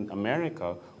come than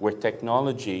America, where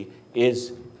technology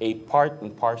is a part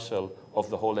and parcel of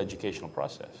the whole educational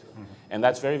process. Mm-hmm. And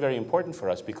that's very, very important for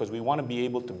us because we want to be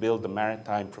able to build the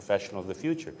maritime professional of the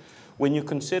future. When you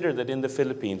consider that in the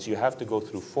Philippines, you have to go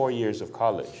through 4 years of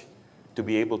college to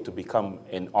be able to become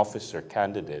an officer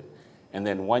candidate, and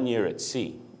then 1 year at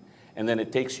sea, and then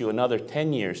it takes you another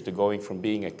 10 years to going from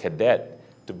being a cadet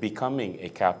to becoming a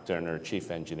captain or a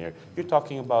chief engineer, you're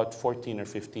talking about 14 or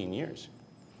 15 years.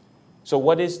 So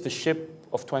what is the ship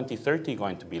of 2030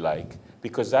 going to be like?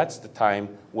 Because that's the time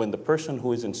when the person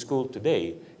who is in school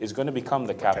today is going to become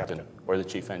the captain or the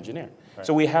chief engineer. Right.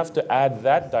 So we have to add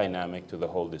that dynamic to the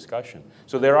whole discussion.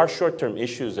 So there are short-term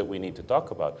issues that we need to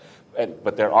talk about,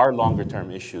 but there are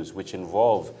longer-term issues which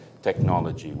involve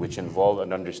technology, which involve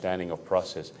an understanding of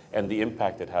process and the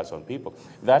impact it has on people.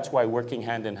 That's why working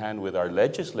hand in hand with our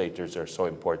legislators are so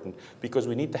important, because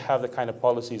we need to have the kind of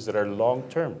policies that are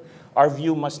long-term. Our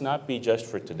view must not be just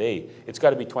for today. It's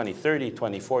got to be 2030,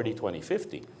 2040,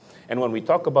 2050. And when we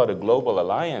talk about a global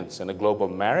alliance and a global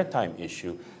maritime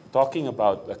issue, talking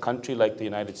about a country like the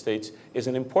United States is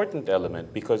an important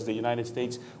element, because the United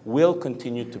States will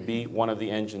continue to be one of the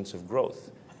engines of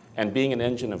growth. And being an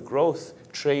engine of growth,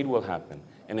 trade will happen.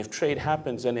 And if trade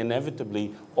happens, then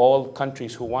inevitably all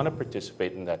countries who want to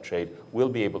participate in that trade will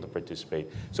be able to participate.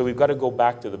 So we've got to go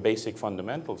back to the basic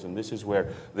fundamentals, and this is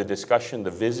where the discussion,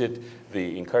 the visit,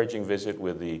 the encouraging visit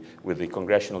with the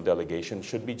congressional delegation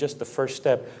should be just the first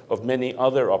step of many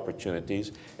other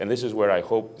opportunities. And this is where I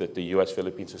hope that the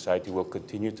U.S.-Philippine Society will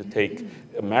continue to take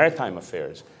maritime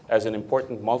affairs as an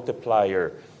important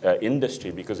multiplier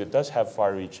industry, because it does have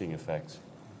far-reaching effects.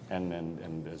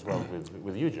 And as well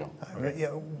with you, Joe.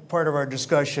 Yeah, part of our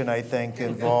discussion, I think,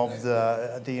 involved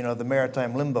the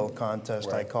maritime limbo contest,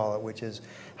 right. I call it, which is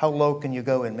how low can you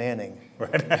go in manning?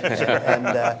 Right.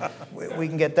 And we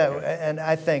can get that. And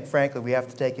I think, frankly, we have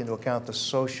to take into account the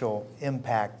social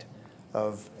impact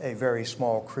of a very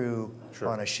small crew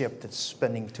on a ship that's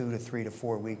spending 2 to 3 to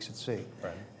 4 weeks at sea.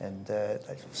 Right. And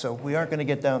so we aren't going to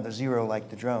get down to zero like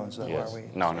the drones, though, are we?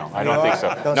 No, I don't think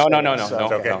so. No. You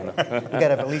got to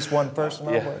have at least one person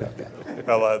on board? Okay.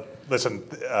 Well, listen,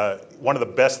 one of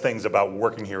the best things about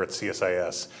working here at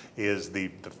CSIS is the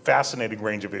fascinating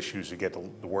range of issues you get to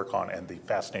work on and the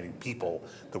fascinating people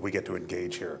that we get to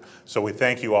engage here. So we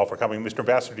thank you all for coming. Mr.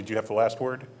 Ambassador, did you have the last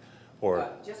word? Or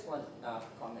just one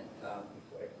comment.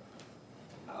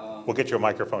 We'll get you a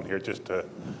microphone here just to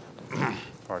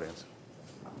audience.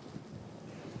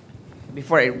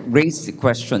 Before I raise the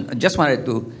question, I just wanted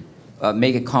to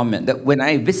make a comment that when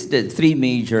I visited 3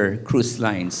 major cruise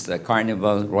lines,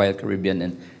 Carnival, Royal Caribbean,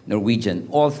 and Norwegian,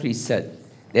 all 3 said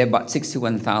they have about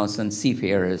 61,000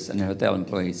 seafarers and hotel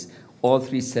employees. All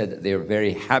 3 said that they were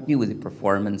very happy with the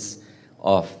performance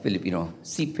of Filipino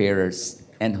seafarers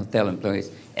and hotel employees,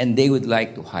 and they would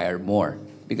like to hire more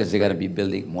because they're going to be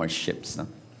building more ships. No?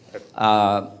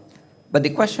 But the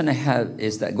question I have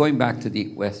is that going back to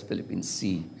the West Philippine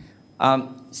Sea,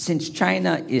 since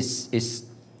China is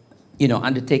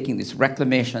undertaking these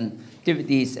reclamation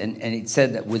activities, and it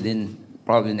said that within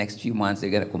probably the next few months, they're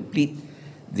going to complete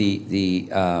the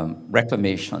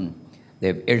reclamation. They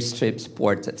have airstrips,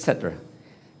 ports, etc.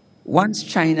 Once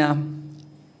China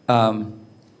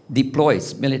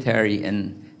deploys military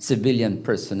and civilian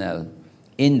personnel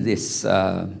in these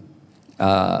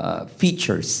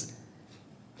features,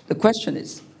 the question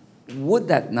is, would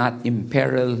that not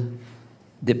imperil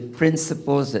the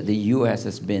principles that the U.S.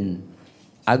 has been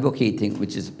advocating,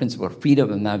 which is the principle of freedom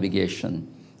of navigation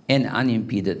and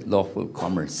unimpeded lawful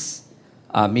commerce?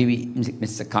 Maybe,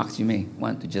 Mr. Cox, you may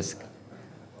want to just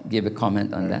give a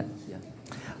comment on that.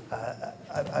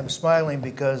 I'm smiling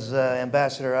because,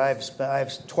 Ambassador,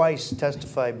 I've twice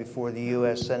testified before the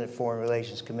U.S. Senate Foreign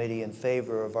Relations Committee in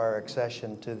favor of our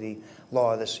accession to the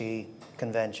Law of the Sea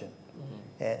Convention.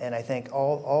 And I think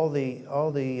all the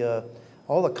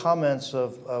comments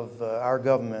of our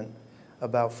government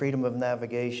about freedom of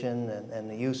navigation and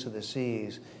the use of the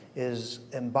seas is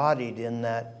embodied in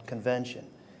that convention.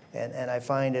 And I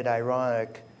find it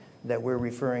ironic that we're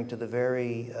referring to the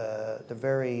very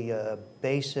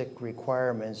basic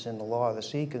requirements in the Law of the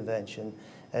Sea Convention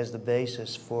as the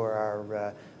basis for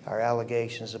our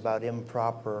allegations about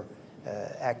improper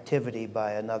activity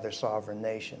by another sovereign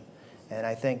nation. And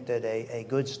I think that a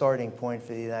good starting point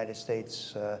for the United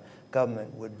States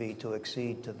government would be to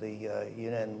accede to the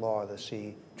UN Law of the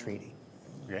Sea Treaty.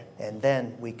 Okay. And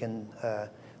then we can,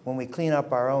 when we clean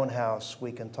up our own house,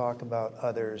 we can talk about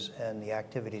others and the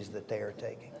activities that they are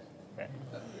taking. Okay.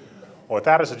 Well, with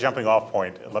that as a jumping off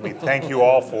point, let me thank you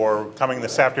all for coming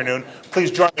this afternoon.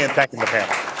 Please join me in thanking the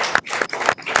panel.